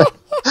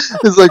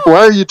 It's like, why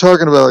are you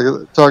talking about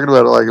it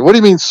like? What do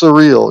you mean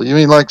surreal? You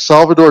mean like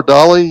Salvador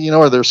Dali? You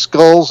know, are there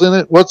skulls in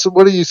it? What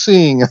are you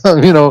seeing?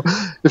 You know,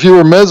 if you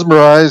were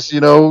mesmerized, you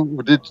know,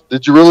 were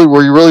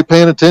you really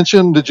paying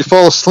attention? Did you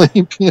fall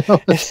asleep? You know,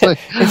 it's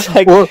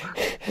like well,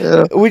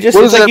 we just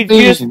what it's does like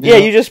that mean?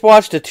 you just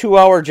watched a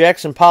 2-hour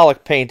Jackson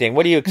Pollock painting.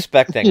 What are you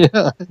expecting?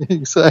 Yeah,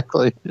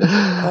 exactly.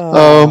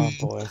 Oh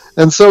boy.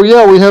 And so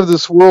we have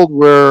this world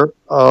where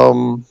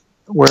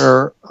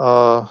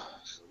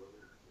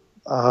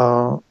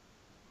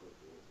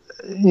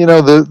you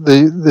know,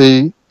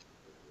 the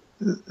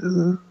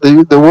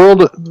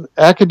world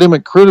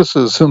academic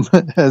criticism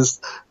has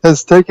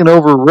taken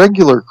over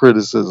regular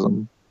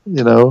criticism.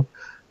 You know,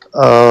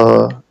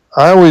 I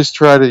always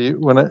try to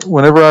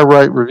whenever I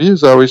write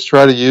reviews, I always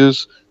try to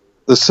use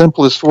the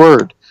simplest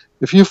word.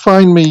 If you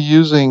find me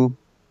using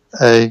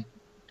a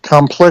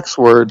complex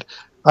word,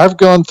 I've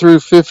gone through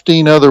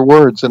 15 other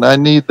words, and I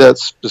need that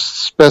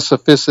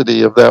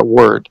specificity of that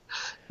word.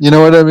 You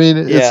know what I mean?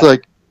 Yeah. It's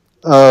like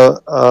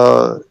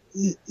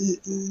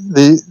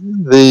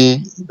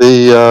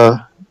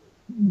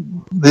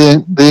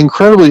the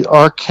incredibly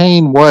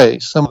arcane way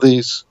some of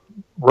these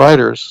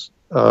writers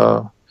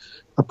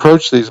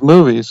approach these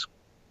movies.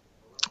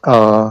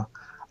 I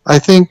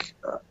think,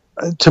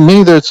 to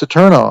me, it's a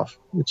turnoff.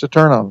 It's a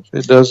turnoff.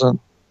 It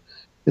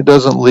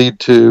doesn't lead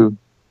to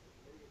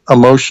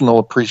emotional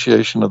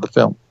appreciation of the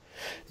film.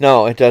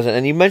 No, it doesn't.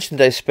 And you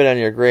mentioned I Spit on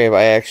Your Grave.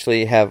 I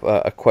actually have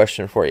a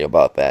question for you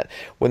about that.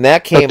 When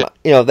that came, Okay.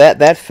 you know,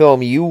 that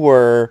film, you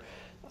were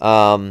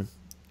one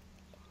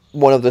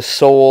of the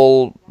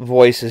sole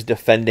voices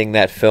defending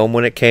that film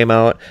when it came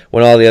out,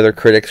 when all the other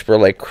critics were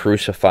like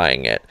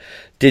crucifying it.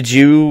 Did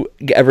you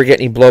ever get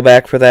any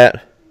blowback for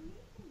that?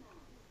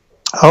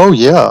 Oh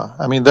yeah,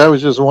 I mean that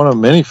was just one of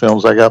many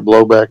films I got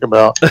blowback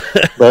about.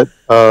 but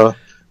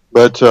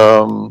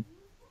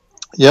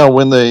yeah,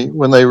 when they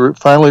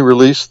finally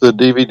released the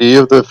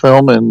DVD of the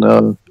film in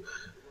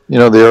you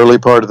know, the early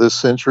part of this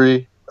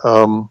century,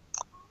 Mayer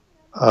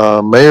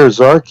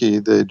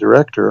Zarki, the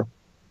director,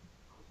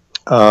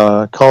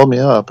 called me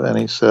up and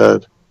he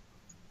said,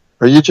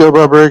 "Are you Joe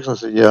Bob Briggs?" I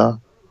said, "Yeah."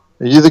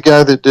 "Are you the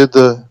guy that did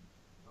the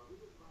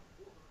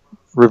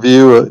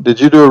review? Did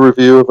you do a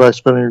review of I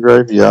Spit on Your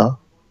Grave?" "Yeah."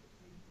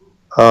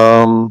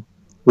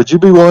 "Would you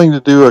be willing to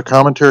do a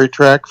commentary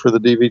track for the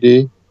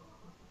DVD?"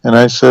 And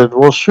I said,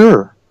 "Well,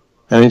 sure."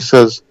 And he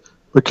says,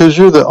 "Because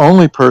you're the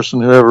only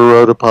person who ever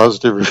wrote a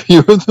positive review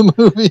of the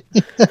movie."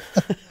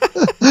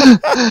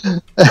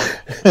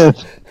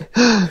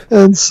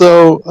 and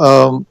so,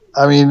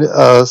 I mean,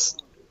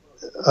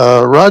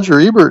 Roger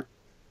Ebert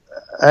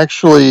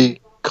actually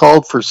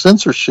called for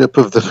censorship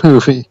of the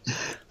movie.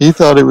 He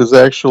thought it was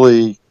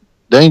actually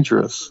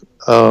dangerous.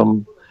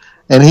 And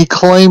he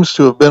claims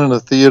to have been in a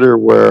theater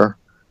where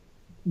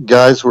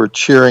guys were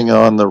cheering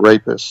on the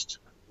rapist.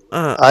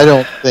 I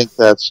don't think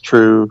that's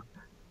true.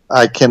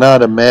 I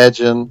cannot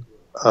imagine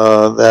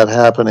that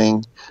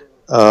happening.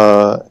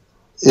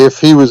 If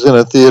he was in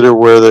a theater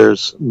where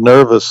there's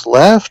nervous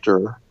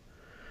laughter,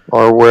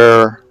 or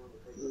where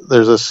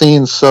there's a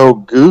scene so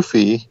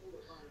goofy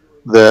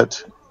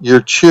that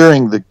you're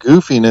cheering the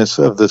goofiness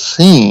of the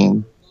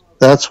scene,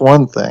 that's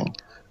one thing.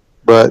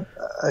 But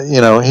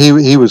you know,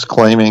 he was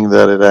claiming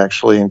that it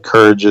actually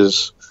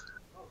encourages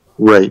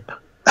rape.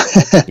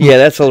 Yeah,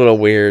 that's a little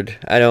weird.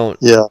 I don't.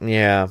 Yeah.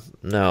 Yeah.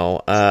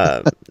 No.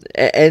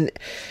 And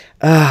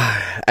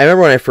I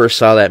remember when I first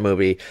saw that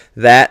movie,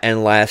 that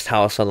and Last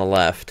House on the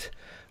Left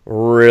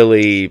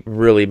really,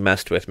 really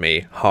messed with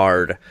me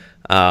hard.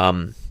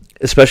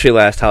 especially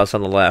Last House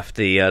on the Left,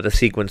 the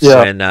sequence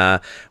when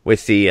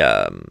with the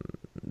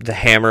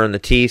hammer and the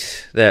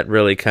teeth, that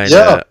really kind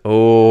of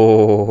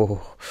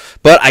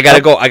But I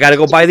gotta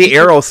go buy the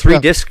Arrow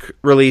 3-disc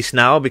release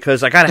now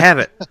because I gotta have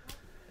it.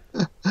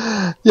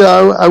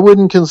 Yeah, I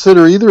wouldn't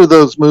consider either of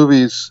those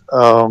movies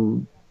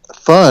fun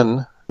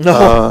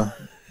or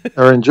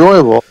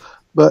enjoyable.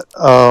 But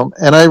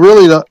and I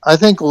really don't. I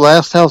think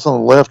Last House on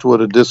the Left would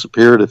have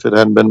disappeared if it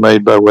hadn't been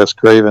made by Wes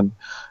Craven.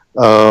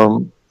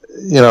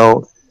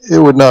 It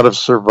would not have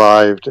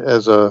survived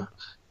as a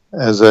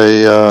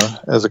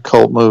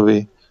cult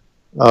movie.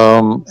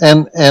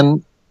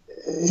 And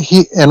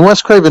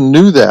Wes Craven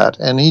knew that,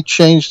 and he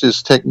changed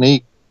his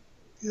technique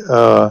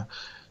to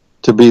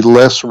be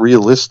less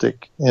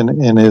realistic in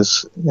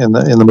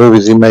the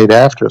movies he made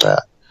after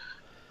that.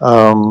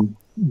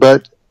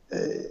 But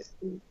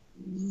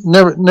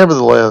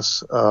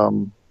nevertheless, I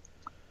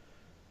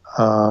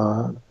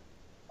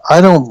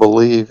don't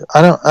believe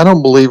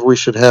we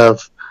should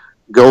have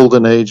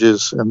golden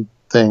ages and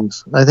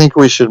things. I think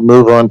we should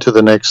move on to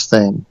the next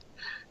thing,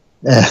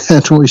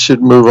 and we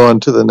should move on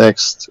to the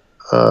next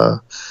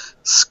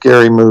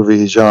scary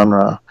movie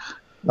genre.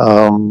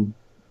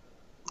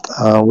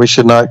 We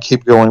should not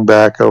keep going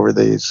back over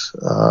these,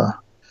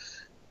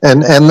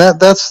 and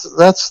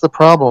that's the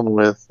problem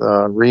with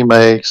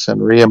remakes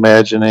and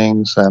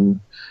reimaginings. And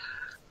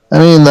I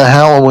mean, the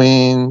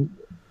Halloween.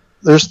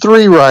 There's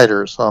 3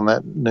 writers on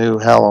that new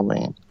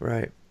Halloween.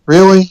 Right.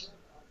 Really?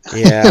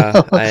 Yeah.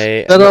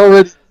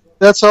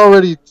 That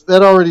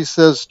already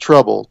says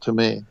trouble to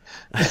me.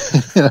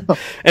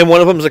 And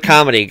one of them's a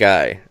comedy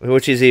guy,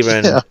 which is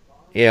even, but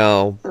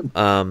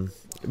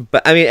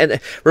I mean,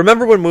 and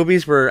remember when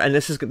movies were, and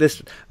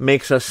this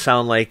makes us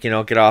sound like,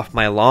 get off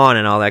my lawn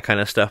and all that kind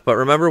of stuff. But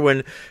remember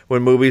when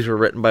movies were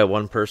written by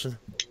one person?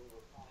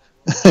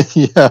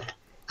 Yeah.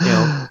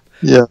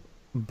 Yeah.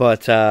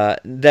 But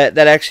that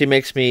actually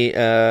brings me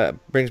to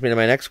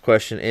my next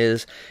question.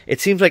 Is it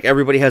seems like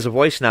everybody has a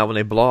voice now when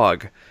they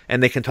blog,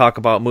 and they can talk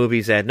about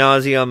movies ad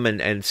nauseum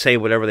and say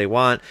whatever they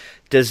want.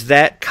 Does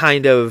that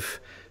kind of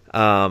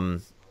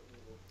I'm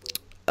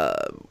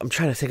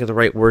trying to think of the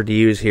right word to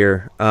use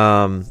here.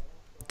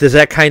 Does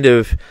that kind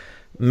of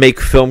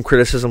make film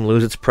criticism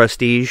lose its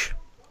prestige,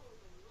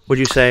 would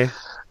you say?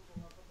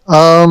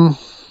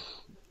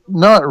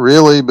 Not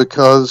really,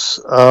 because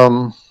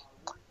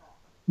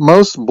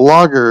most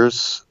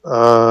bloggers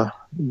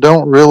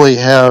don't really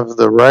have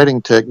the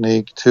writing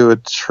technique to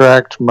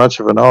attract much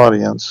of an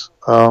audience.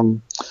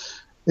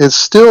 It's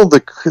still the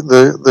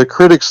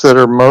critics that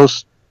are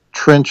most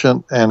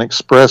trenchant and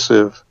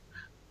expressive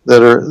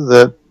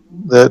that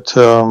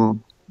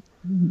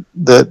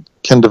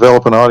can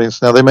develop an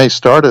audience. Now, they may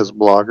start as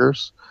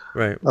bloggers,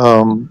 right?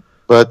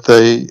 But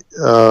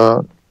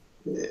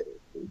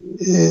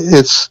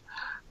it's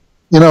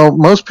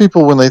most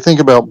people, when they think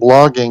about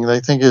blogging, they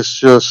think it's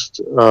just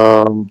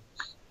pouring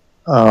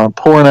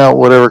out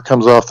whatever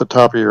comes off the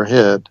top of your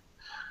head.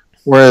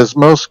 Whereas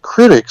most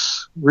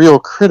critics, real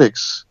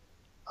critics,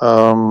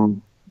 have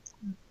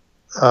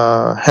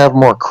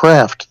more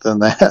craft than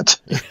that,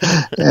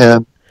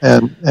 and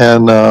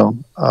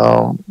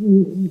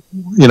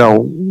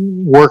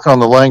work on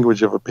the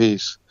language of a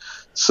piece.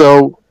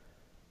 So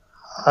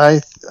I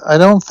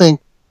don't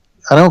think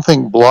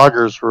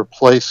bloggers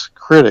replace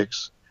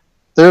critics.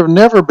 There have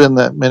never been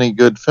that many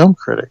good film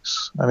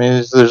critics. I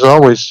mean, there's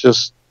always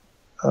just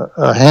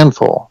a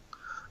handful.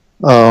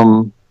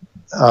 There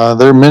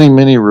are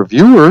many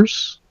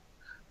reviewers,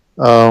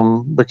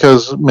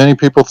 because many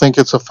people think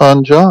it's a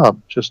fun job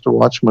just to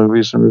watch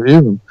movies and review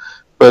them.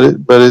 But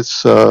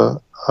it's there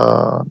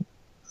are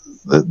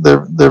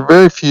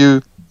very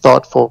few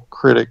thoughtful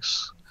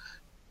critics,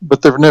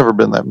 but there've never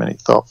been that many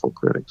thoughtful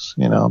critics.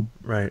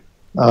 Right.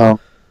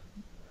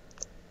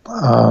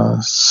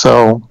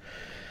 So.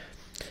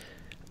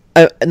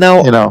 Do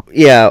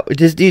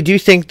you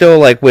think though,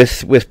 like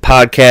with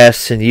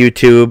podcasts and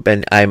YouTube,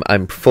 and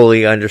I'm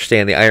fully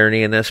understand the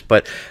irony in this,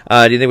 but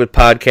do you think with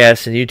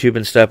podcasts and YouTube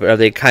and stuff, are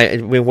they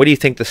what do you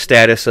think the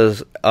status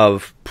is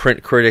of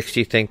print critics? Do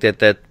you think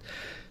that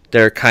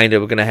they're kind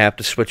of going to have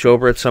to switch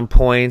over at some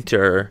point,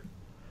 or?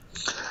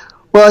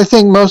 Well, I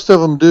think most of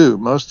them do.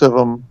 Most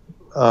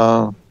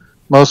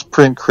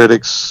print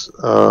critics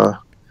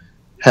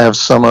have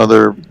some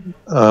other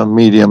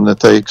medium that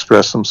they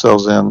express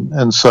themselves in,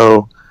 and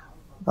so.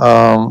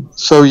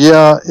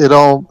 It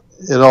all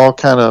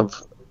kind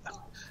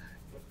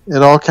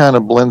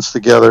of blends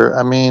together.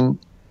 I mean,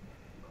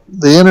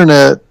 the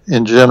internet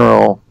in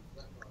general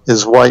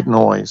is white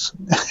noise.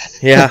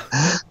 Yeah.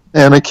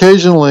 And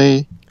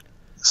occasionally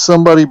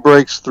somebody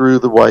breaks through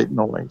the white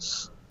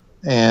noise,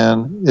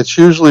 and it's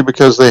usually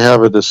because they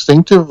have a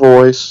distinctive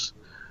voice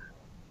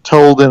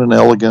told in an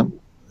elegant,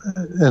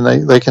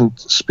 and they can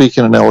speak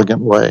in an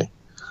elegant way.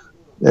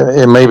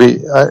 It may be,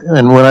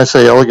 and when I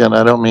say elegant,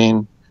 I don't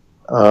mean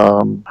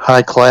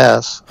high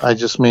class. I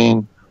just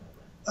mean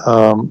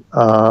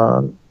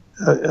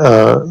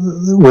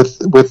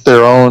with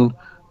their own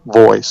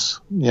voice,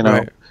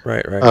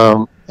 Right.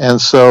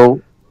 And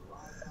so,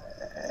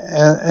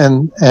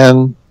 and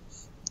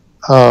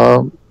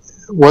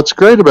what's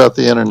great about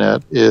the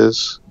internet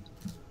is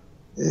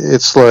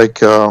it's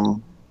like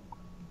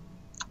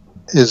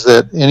is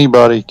that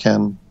anybody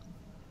can.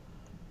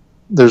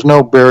 There's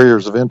no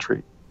barriers of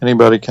entry.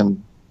 Anybody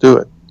can do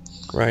it.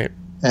 Right.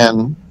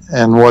 And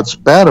what's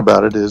bad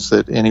about it is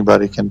that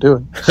anybody can do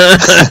it.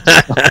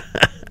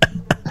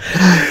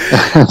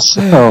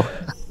 So,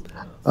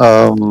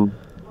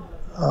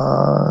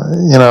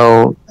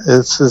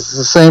 it's the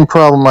same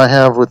problem I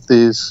have with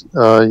these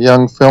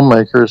young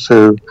filmmakers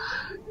who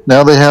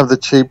now they have the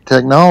cheap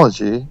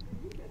technology,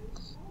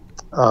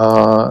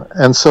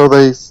 and so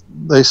they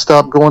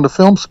stop going to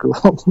film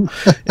school.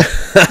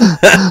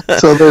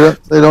 So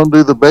they don't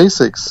do the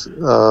basics.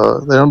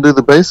 They don't do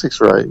the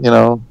basics right.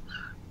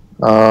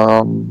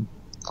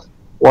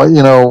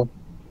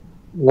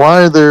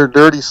 Why are there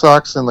dirty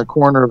socks in the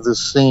corner of this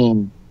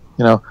scene?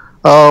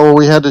 Oh,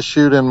 we had to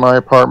shoot in my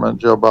apartment,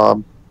 Joe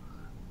Bob.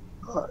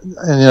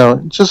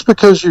 And just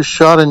because you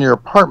shot in your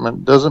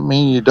apartment doesn't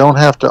mean you don't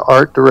have to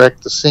art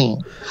direct the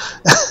scene.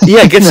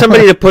 Yeah, get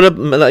somebody to put up,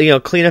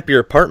 clean up your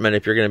apartment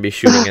if you're going to be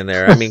shooting in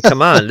there. I mean,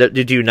 come on,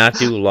 did you not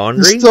do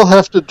laundry? You still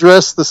have to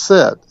dress the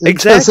set.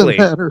 Exactly. It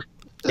doesn't matter.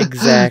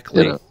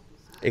 Exactly.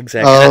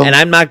 Exactly. And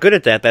I'm not good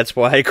at that. That's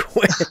why I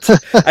quit.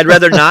 I'd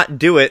rather not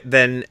do it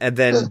than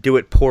do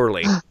it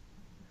poorly.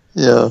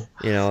 Yeah.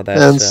 That's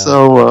and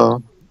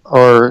so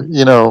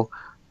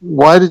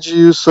why did you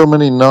use so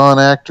many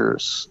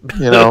non-actors?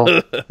 That's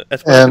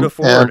what I could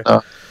afford.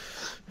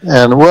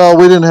 And well,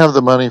 we didn't have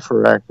the money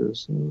for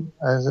actors. And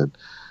I said,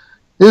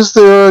 is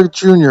there a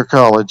junior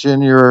college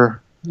in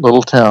your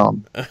little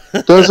town?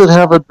 Does it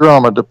have a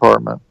drama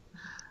department?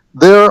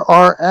 There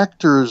are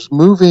actors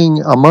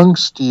moving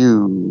amongst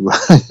you.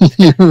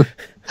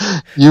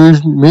 You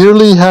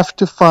merely have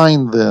to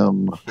find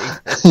them.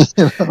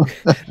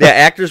 Yeah,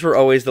 actors were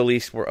always the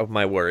least of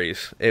my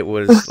worries. It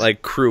was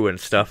like crew and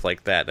stuff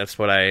like that. That's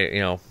what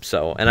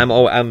so.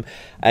 And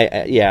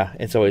yeah,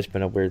 it's always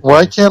been a weird thing.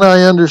 Why can't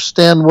I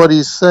understand what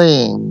he's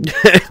saying?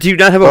 Do you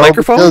not have a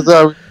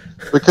microphone?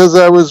 Because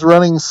I was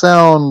running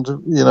sound,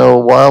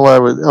 while I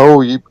was.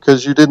 Oh,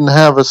 because you didn't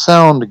have a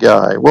sound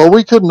guy. Well,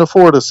 we couldn't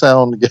afford a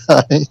sound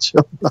guy.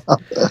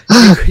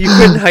 You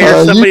couldn't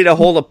hire somebody to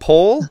hold a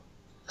pole?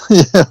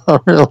 Yeah,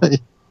 really.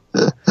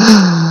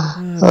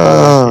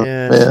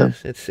 Man.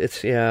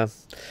 It's yeah.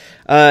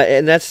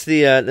 And that's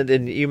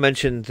and you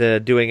mentioned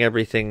doing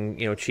everything,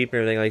 cheap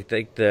and everything.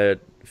 Like the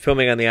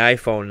filming on the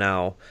iPhone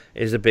now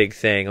is a big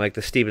thing. Like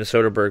the Steven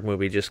Soderbergh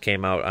movie just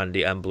came out on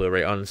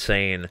Blu-ray,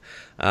 Unsane.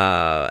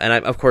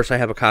 And of course I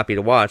have a copy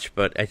to watch,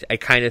 but I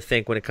kind of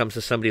think when it comes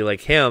to somebody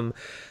like him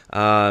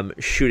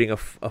shooting a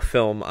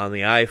film on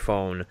the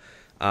iPhone,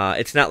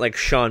 it's not like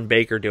Sean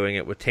Baker doing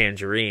it with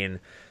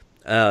Tangerine.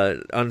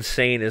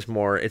 Unsane is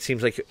more. It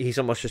seems like he's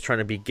almost just trying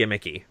to be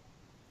gimmicky.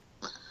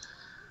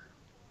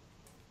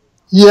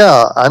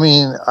 Yeah, I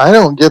mean, I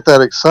don't get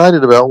that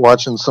excited about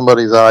watching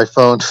somebody's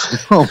iPhone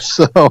film,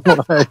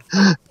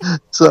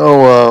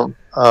 so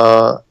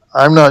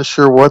I'm not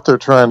sure what they're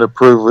trying to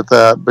prove with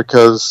that,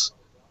 because,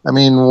 I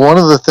mean, one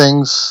of the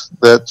things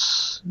that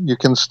you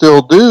can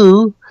still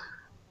do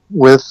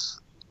with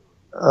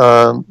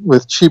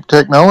cheap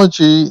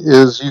technology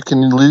is you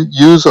can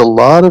use a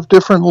lot of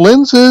different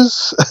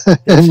lenses,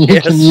 and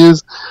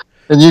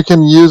you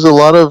can use a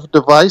lot of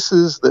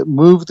devices that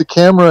move the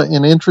camera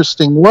in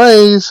interesting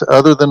ways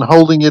other than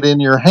holding it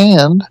in your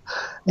hand.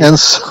 And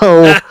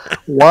so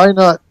why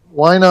not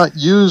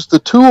use the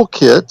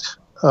toolkit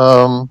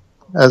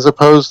as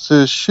opposed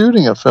to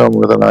shooting a film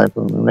with an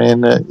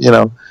iPhone?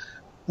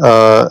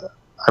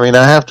 I mean,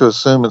 I have to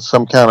assume it's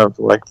some kind of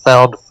like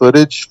found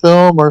footage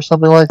film or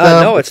something like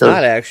that. No, it's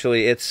not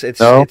actually. It's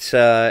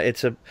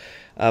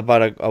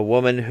about a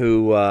woman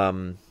who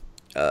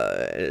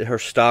her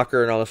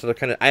stalker and all this other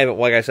kind of.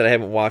 Like I said, I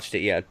haven't watched it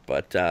yet,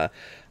 but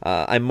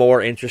I'm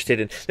more interested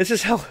in. This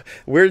is how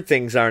weird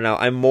things are now.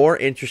 I'm more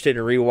interested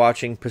in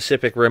rewatching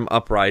Pacific Rim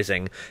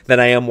Uprising than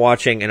I am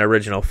watching an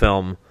original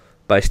film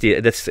by Steve.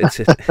 I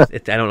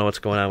don't know what's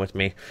going on with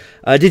me.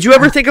 Did you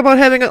ever think about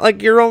having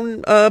your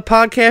own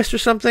podcast or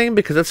something?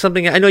 Because that's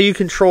something I know you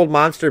controlled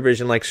Monster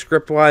Vision, like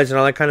script wise and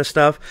all that kind of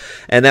stuff,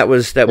 and that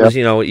was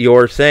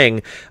your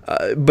thing.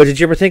 But did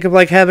you ever think of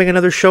having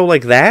another show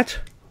like that,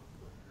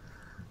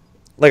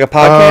 like a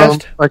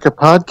podcast? Like a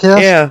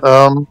podcast? Yeah.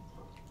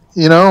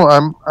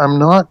 I'm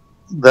not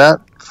that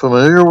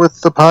familiar with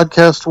the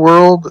podcast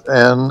world,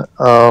 and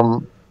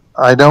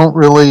I don't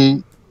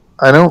really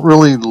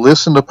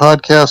listen to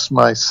podcasts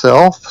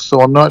myself,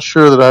 so I'm not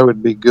sure that I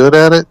would be good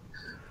at it.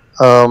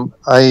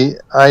 I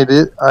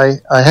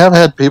have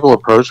had people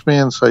approach me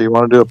and say, "You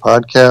want to do a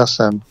podcast?"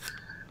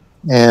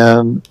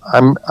 and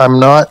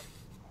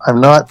I'm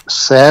not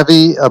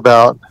savvy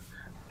about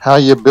how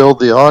you build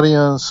the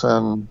audience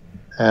and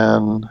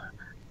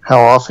how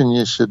often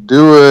you should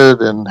do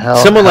it, and how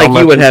someone like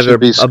you would have a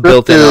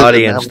built-in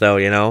audience, though.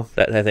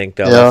 That I think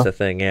that's the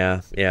thing.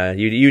 Yeah.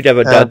 You'd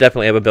have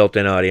definitely have a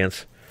built-in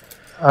audience.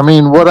 I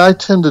mean, what I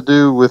tend to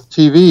do with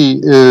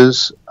TV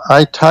is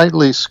I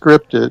tightly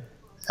script it,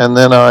 and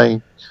then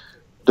I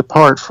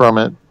depart from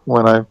it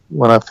when I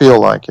feel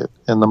like it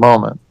in the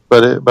moment.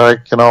 But I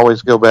can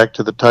always go back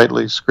to the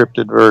tightly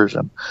scripted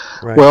version.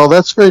 Right. Well,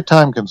 that's very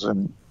time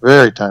consuming.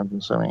 Very time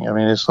consuming. I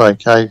mean, it's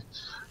like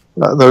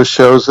those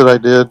shows that I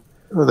did,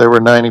 they were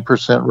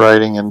 90%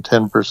 writing and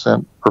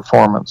 10%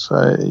 performance.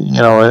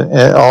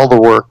 All the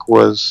work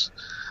was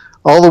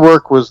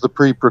the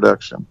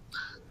pre-production.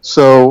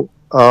 So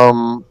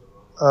to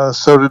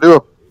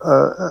do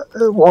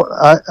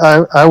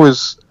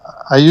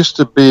I used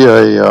to be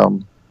a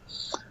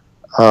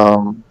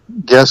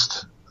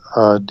guest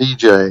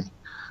DJ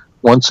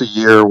once a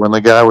year when the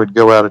guy would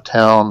go out of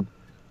town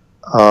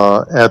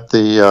at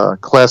the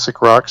classic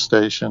rock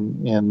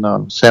station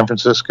in San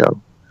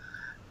Francisco.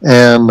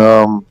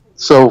 And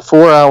so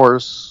 4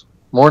 hours,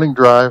 morning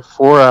drive,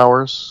 4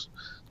 hours,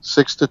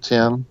 6 to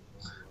 10,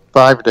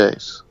 5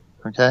 days.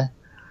 Okay.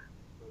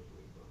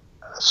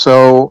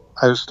 So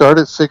I would start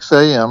at 6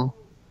 a.m.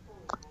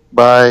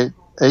 By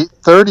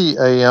 8:30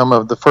 a.m.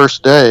 of the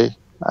first day,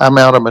 I'm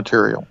out of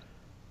material.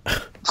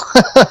 I'm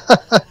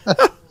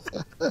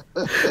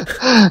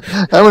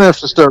going to have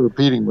to start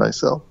repeating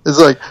myself. It's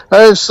like,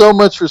 I have so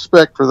much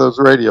respect for those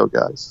radio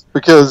guys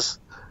because,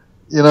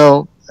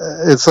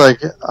 it's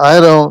like, I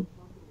don't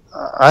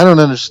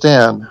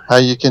understand how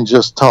you can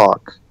just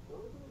talk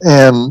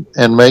and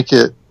make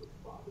it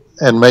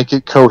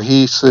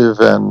cohesive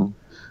and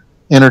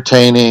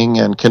entertaining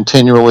and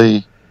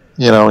continually,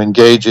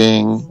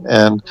 engaging,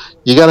 and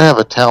you got to have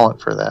a talent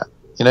for that.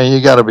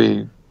 You got to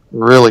be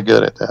really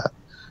good at that.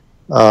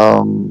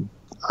 I'm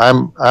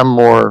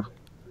more,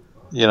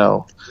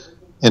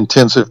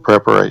 intensive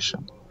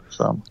preparation.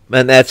 So,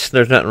 and there's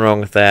nothing wrong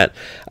with that.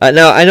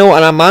 Now I know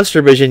on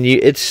Monster Vision,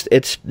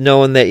 it's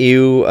known that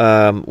you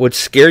would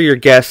scare your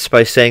guests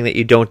by saying that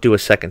you don't do a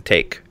second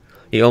take.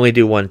 You only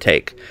do one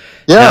take.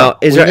 Yeah. Now,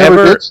 is there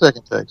ever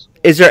second takes?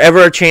 Is there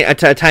ever a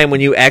time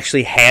when you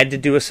actually had to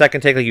do a second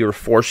take, like you were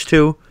forced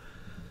to?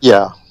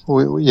 Yeah.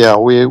 We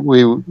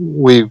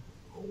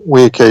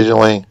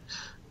occasionally.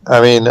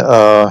 I mean,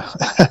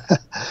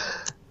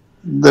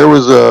 there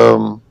was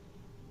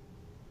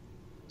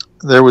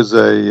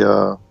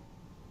a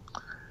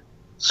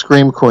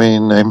scream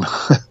queen named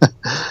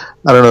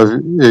I don't know.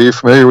 Are you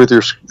familiar with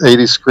your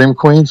 80s scream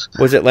queens?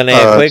 Was it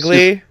Linnea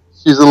Quigley?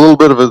 She's a little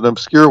bit of an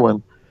obscure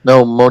one.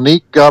 No,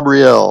 Monique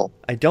Gabrielle.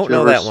 I don't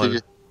know that one.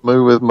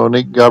 Movie with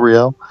Monique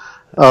Gabrielle.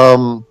 We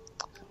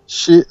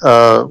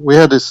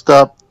had to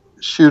stop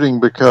shooting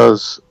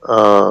because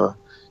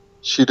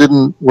she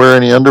didn't wear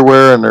any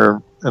underwear and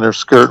her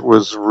skirt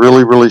was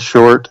really, really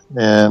short,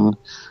 and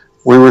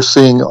we were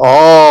seeing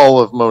all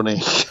of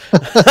Monique.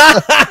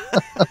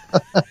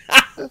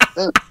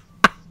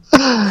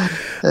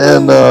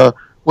 And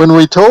when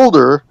we told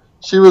her,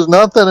 she was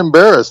not that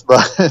embarrassed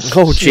by it.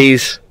 Oh,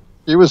 jeez.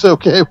 She was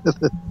okay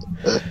with it.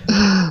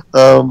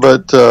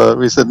 But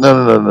we said,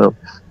 no.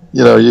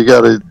 You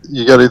gotta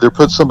either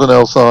put something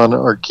else on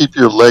or keep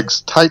your legs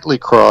tightly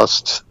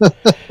crossed.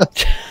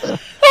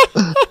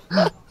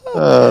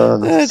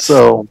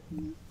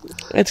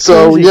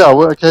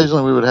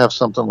 Occasionally we would have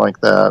something like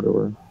that,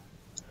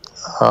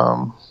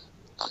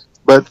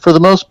 but for the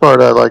most part,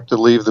 I like to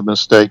leave the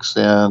mistakes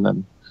in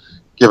and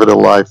give it a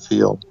live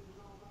feel.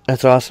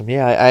 That's awesome.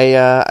 Yeah,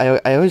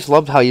 I always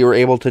loved how you were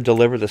able to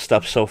deliver the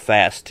stuff so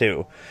fast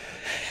too,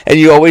 and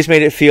you always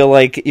made it feel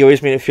like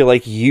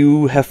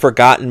you have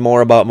forgotten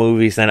more about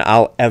movies than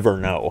I'll ever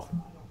know.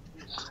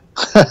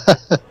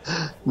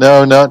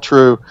 No, not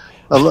true.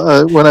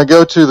 When I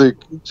go to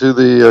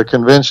the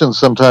convention,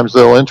 sometimes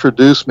they'll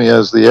introduce me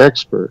as the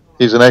expert.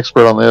 He's an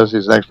expert on this.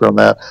 He's an expert on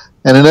that,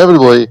 and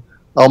inevitably,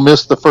 I'll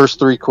miss the first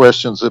three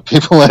questions that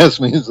people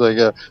ask me. It's like,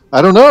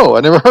 I don't know.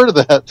 I never heard of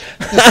that.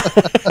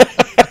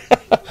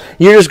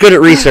 You're just good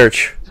at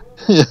research.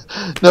 Yeah.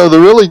 No,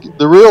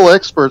 the real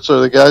experts are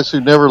the guys who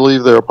never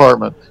leave their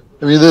apartment.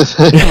 I mean,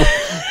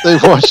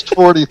 they've watched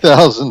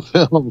 40,000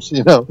 films,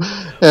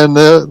 and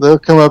they'll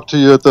come up to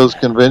you at those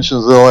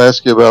conventions. They'll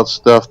ask you about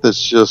stuff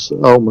that's just,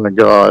 oh my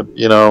God,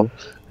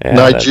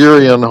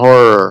 Nigerian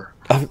horror.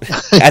 I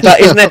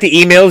thought, isn't that the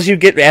emails you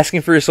get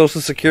asking for your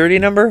social security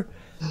number?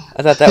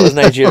 I thought that was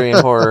Nigerian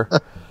horror.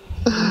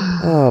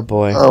 Oh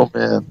boy. Oh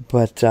man.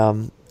 But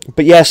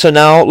yeah. So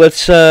now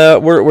let's.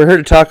 We're here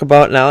to talk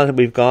about, now that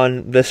we've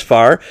gone this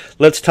far,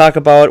 let's talk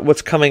about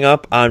what's coming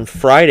up on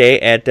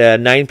Friday at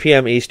 9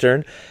 p.m.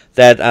 Eastern.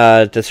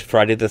 This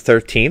Friday the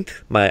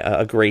 13th.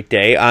 A great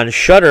day on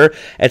Shudder.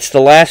 It's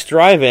The Last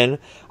Drive-In.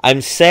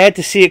 I'm sad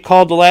to see it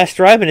called The Last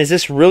Drive-In. Is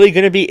this really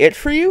going to be it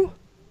for you?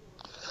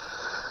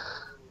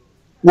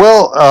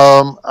 Well,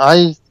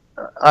 I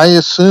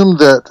assume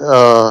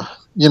that.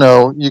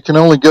 You can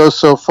only go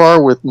so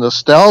far with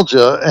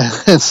nostalgia,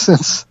 and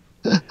since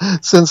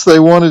they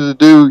wanted to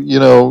do,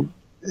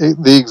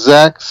 the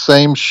exact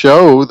same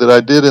show that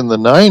I did in the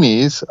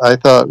 90s, I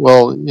thought,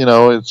 well,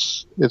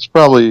 it's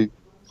probably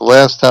the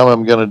last time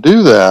I'm going to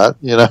do that.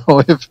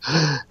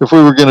 If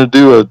we were going to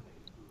do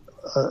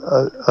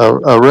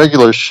a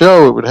regular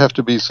show, it would have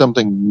to be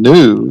something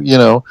new.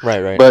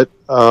 Right. But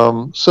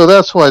so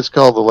that's why it's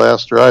called The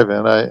Last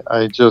Drive-In.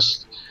 I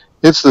just.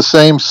 it's the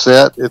same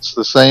set, it's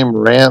the same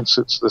rants.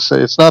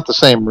 It's not the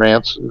same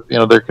rants.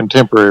 They're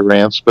contemporary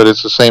rants, but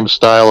it's the same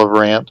style of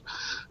rant.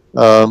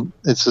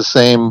 It's the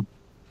same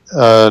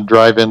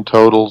drive-in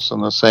totals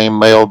and the same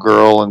male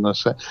girl and the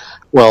same.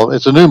 Well,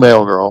 it's a new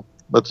male girl,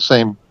 but the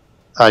same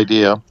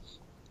idea.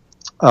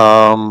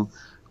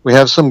 We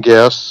have some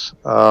guests.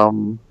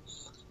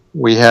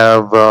 We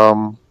have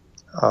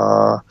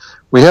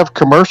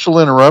commercial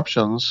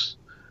interruptions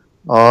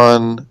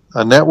on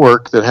a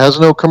network that has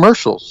no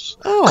commercials.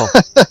 Oh,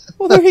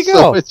 well, there you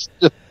go.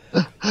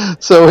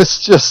 So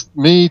it's just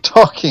me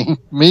talking,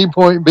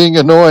 being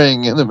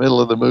annoying in the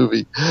middle of the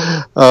movie.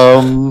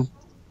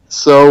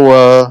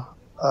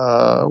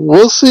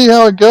 We'll see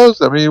how it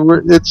goes. I mean,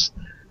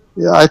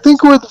 I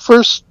think we're the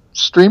first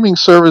streaming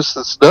service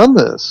that's done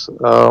this,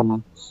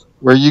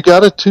 where you got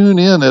to tune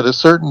in at a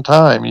certain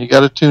time. You got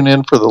to tune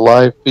in for the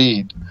live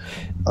feed.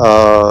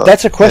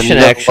 That's a question,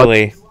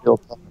 actually.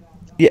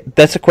 Yeah,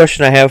 that's a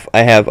question I've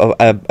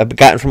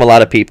gotten from a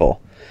lot of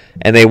people,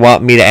 and they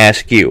want me to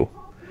ask you.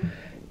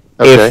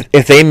 Okay.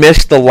 If they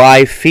miss the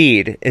live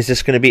feed, is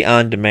this going to be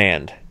on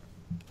demand?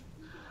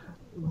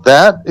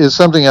 That is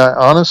something I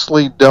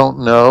honestly don't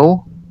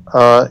know,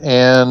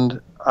 and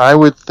I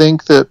would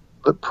think that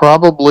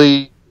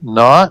probably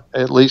not,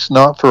 at least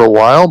not for a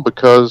while,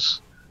 because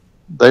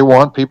they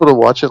want people to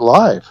watch it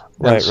live.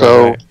 Right, and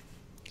so, right.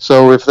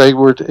 So if they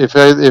were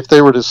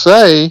to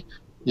say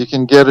you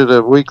can get it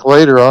a week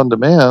later on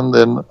demand,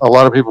 then a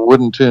lot of people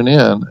wouldn't tune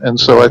in, and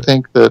so right. I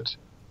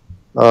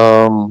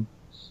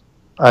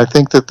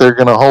think that they're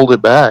going to hold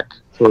it back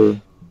for.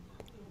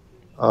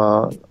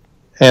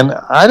 And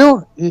I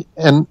don't,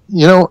 and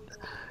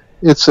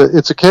it's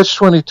a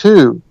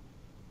catch-22.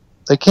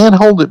 They can't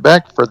hold it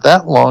back for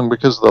that long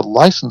because the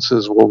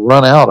licenses will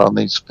run out on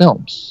these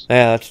films.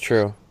 Yeah, that's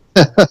true.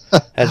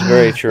 That's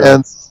very true.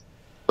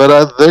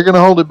 But they're going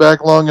to hold it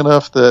back long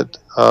enough that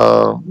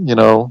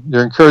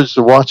you're encouraged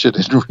to watch it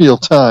in real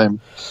time.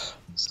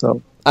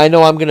 So I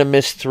know I'm going to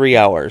miss 3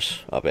 hours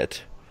of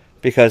it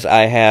because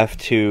I have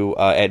to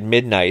at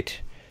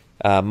midnight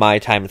my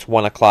time. It's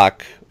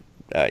 1:00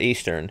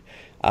 Eastern.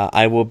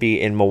 I will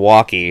be in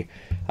Milwaukee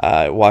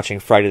watching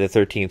Friday the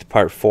 13th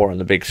Part 4 on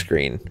the big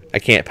screen. I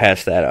can't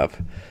pass that up.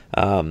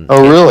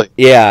 Really?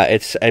 Yeah,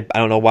 I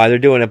don't know why they're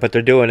doing it, but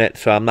they're doing it,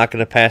 so I'm not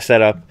going to pass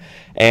that up.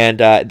 And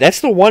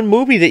that's the one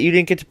movie that you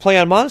didn't get to play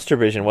on Monster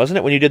Vision, wasn't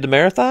it, when you did the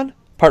marathon?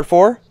 Part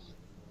 4?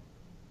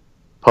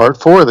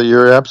 Part 4,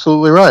 you're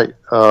absolutely right.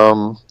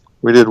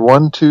 We did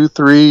 1, 2,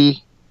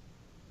 3,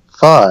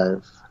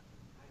 5.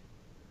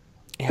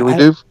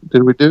 Yeah,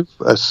 did we do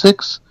a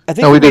 6?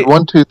 No, we did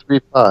 1, 2, 3,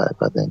 5,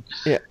 I think.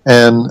 Yeah.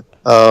 And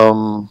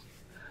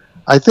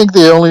I think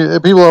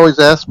people always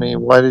ask me,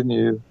 why didn't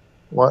you,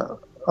 or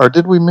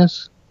did we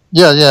miss?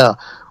 Yeah.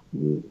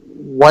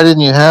 Why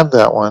didn't you have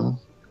that one?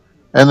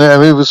 And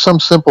it was some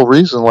simple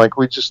reason, like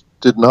we just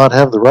did not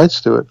have the rights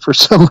to it for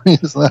some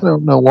reason. I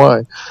don't know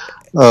why.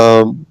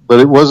 But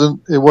it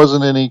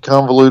wasn't any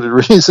convoluted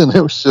reason.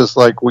 It was just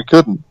like we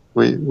couldn't.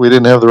 We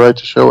didn't have the right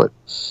to show it.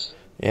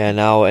 Yeah,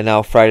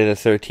 now Friday the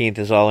 13th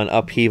is all in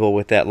upheaval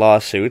with that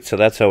lawsuit, so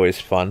that's always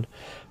fun.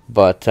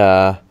 But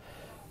yeah,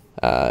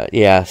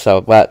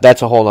 so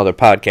that's a whole other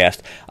podcast.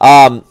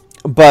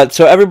 But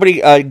so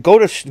everybody, go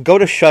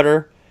to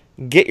Shudder,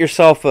 get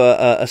yourself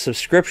a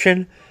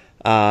subscription,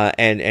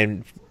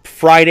 and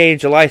Friday,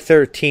 July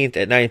 13th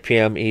at 9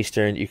 p.m.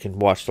 Eastern, you can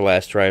watch The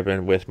Last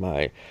Drive-In with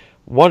my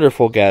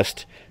wonderful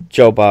guest,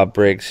 Joe Bob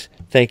Briggs.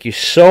 Thank you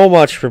so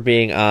much for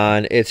being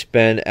on. It's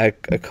been a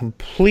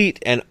complete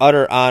and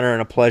utter honor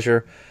and a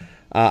pleasure.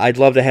 I'd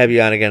love to have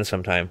you on again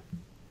sometime.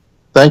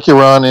 Thank you,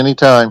 Ron.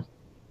 Anytime.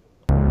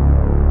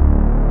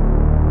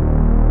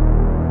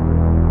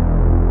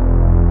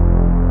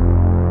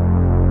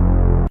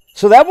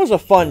 So that was a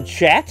fun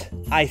chat,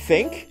 I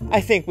think. I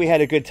think we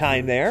had a good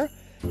time there.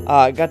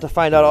 Got to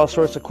find out all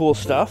sorts of cool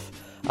stuff.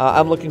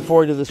 I'm looking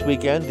forward to this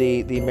weekend,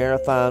 the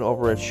marathon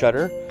over at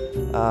Shudder.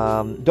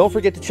 Don't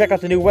forget to check out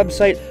the new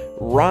website,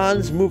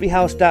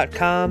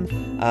 ronsmoviehouse.com,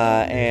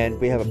 and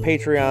we have a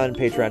Patreon,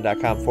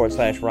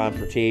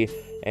 patreon.com/ronpertee,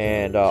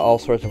 and all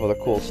sorts of other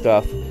cool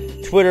stuff.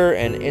 Twitter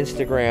and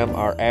Instagram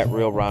are at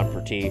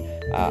realronpertee.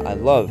 I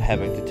love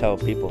having to tell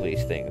people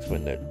these things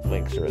when the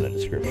links are in the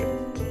description.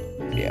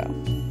 Yeah,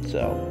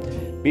 so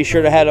be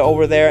sure to head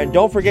over there, and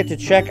don't forget to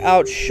check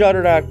out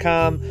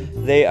Shudder.com.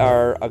 They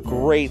are a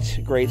great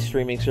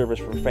streaming service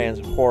for fans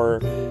of horror,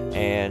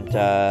 and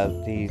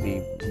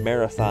the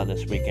marathon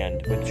this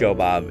weekend with Joe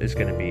Bob is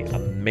going to be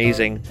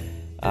amazing.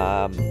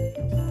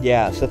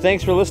 Yeah, so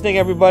thanks for listening,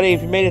 everybody.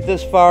 If you made it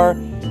this far,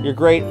 you're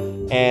great,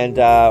 and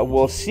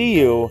we'll see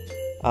you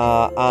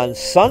on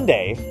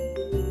Sunday.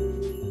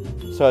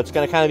 So it's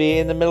going to kind of be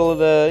in the middle of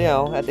the,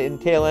 at the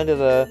tail end of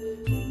the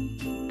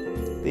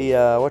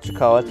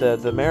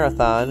the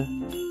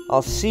marathon.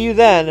 I'll see you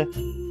then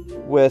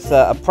with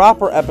a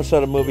proper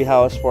episode of Movie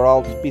House where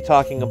I'll be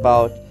talking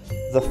about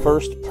the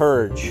first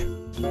Purge.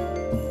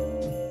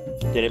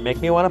 Did it make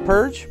me want to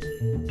purge?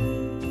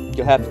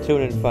 You'll have to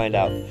tune in and find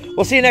out.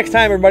 We'll see you next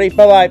time, everybody.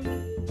 Bye-bye.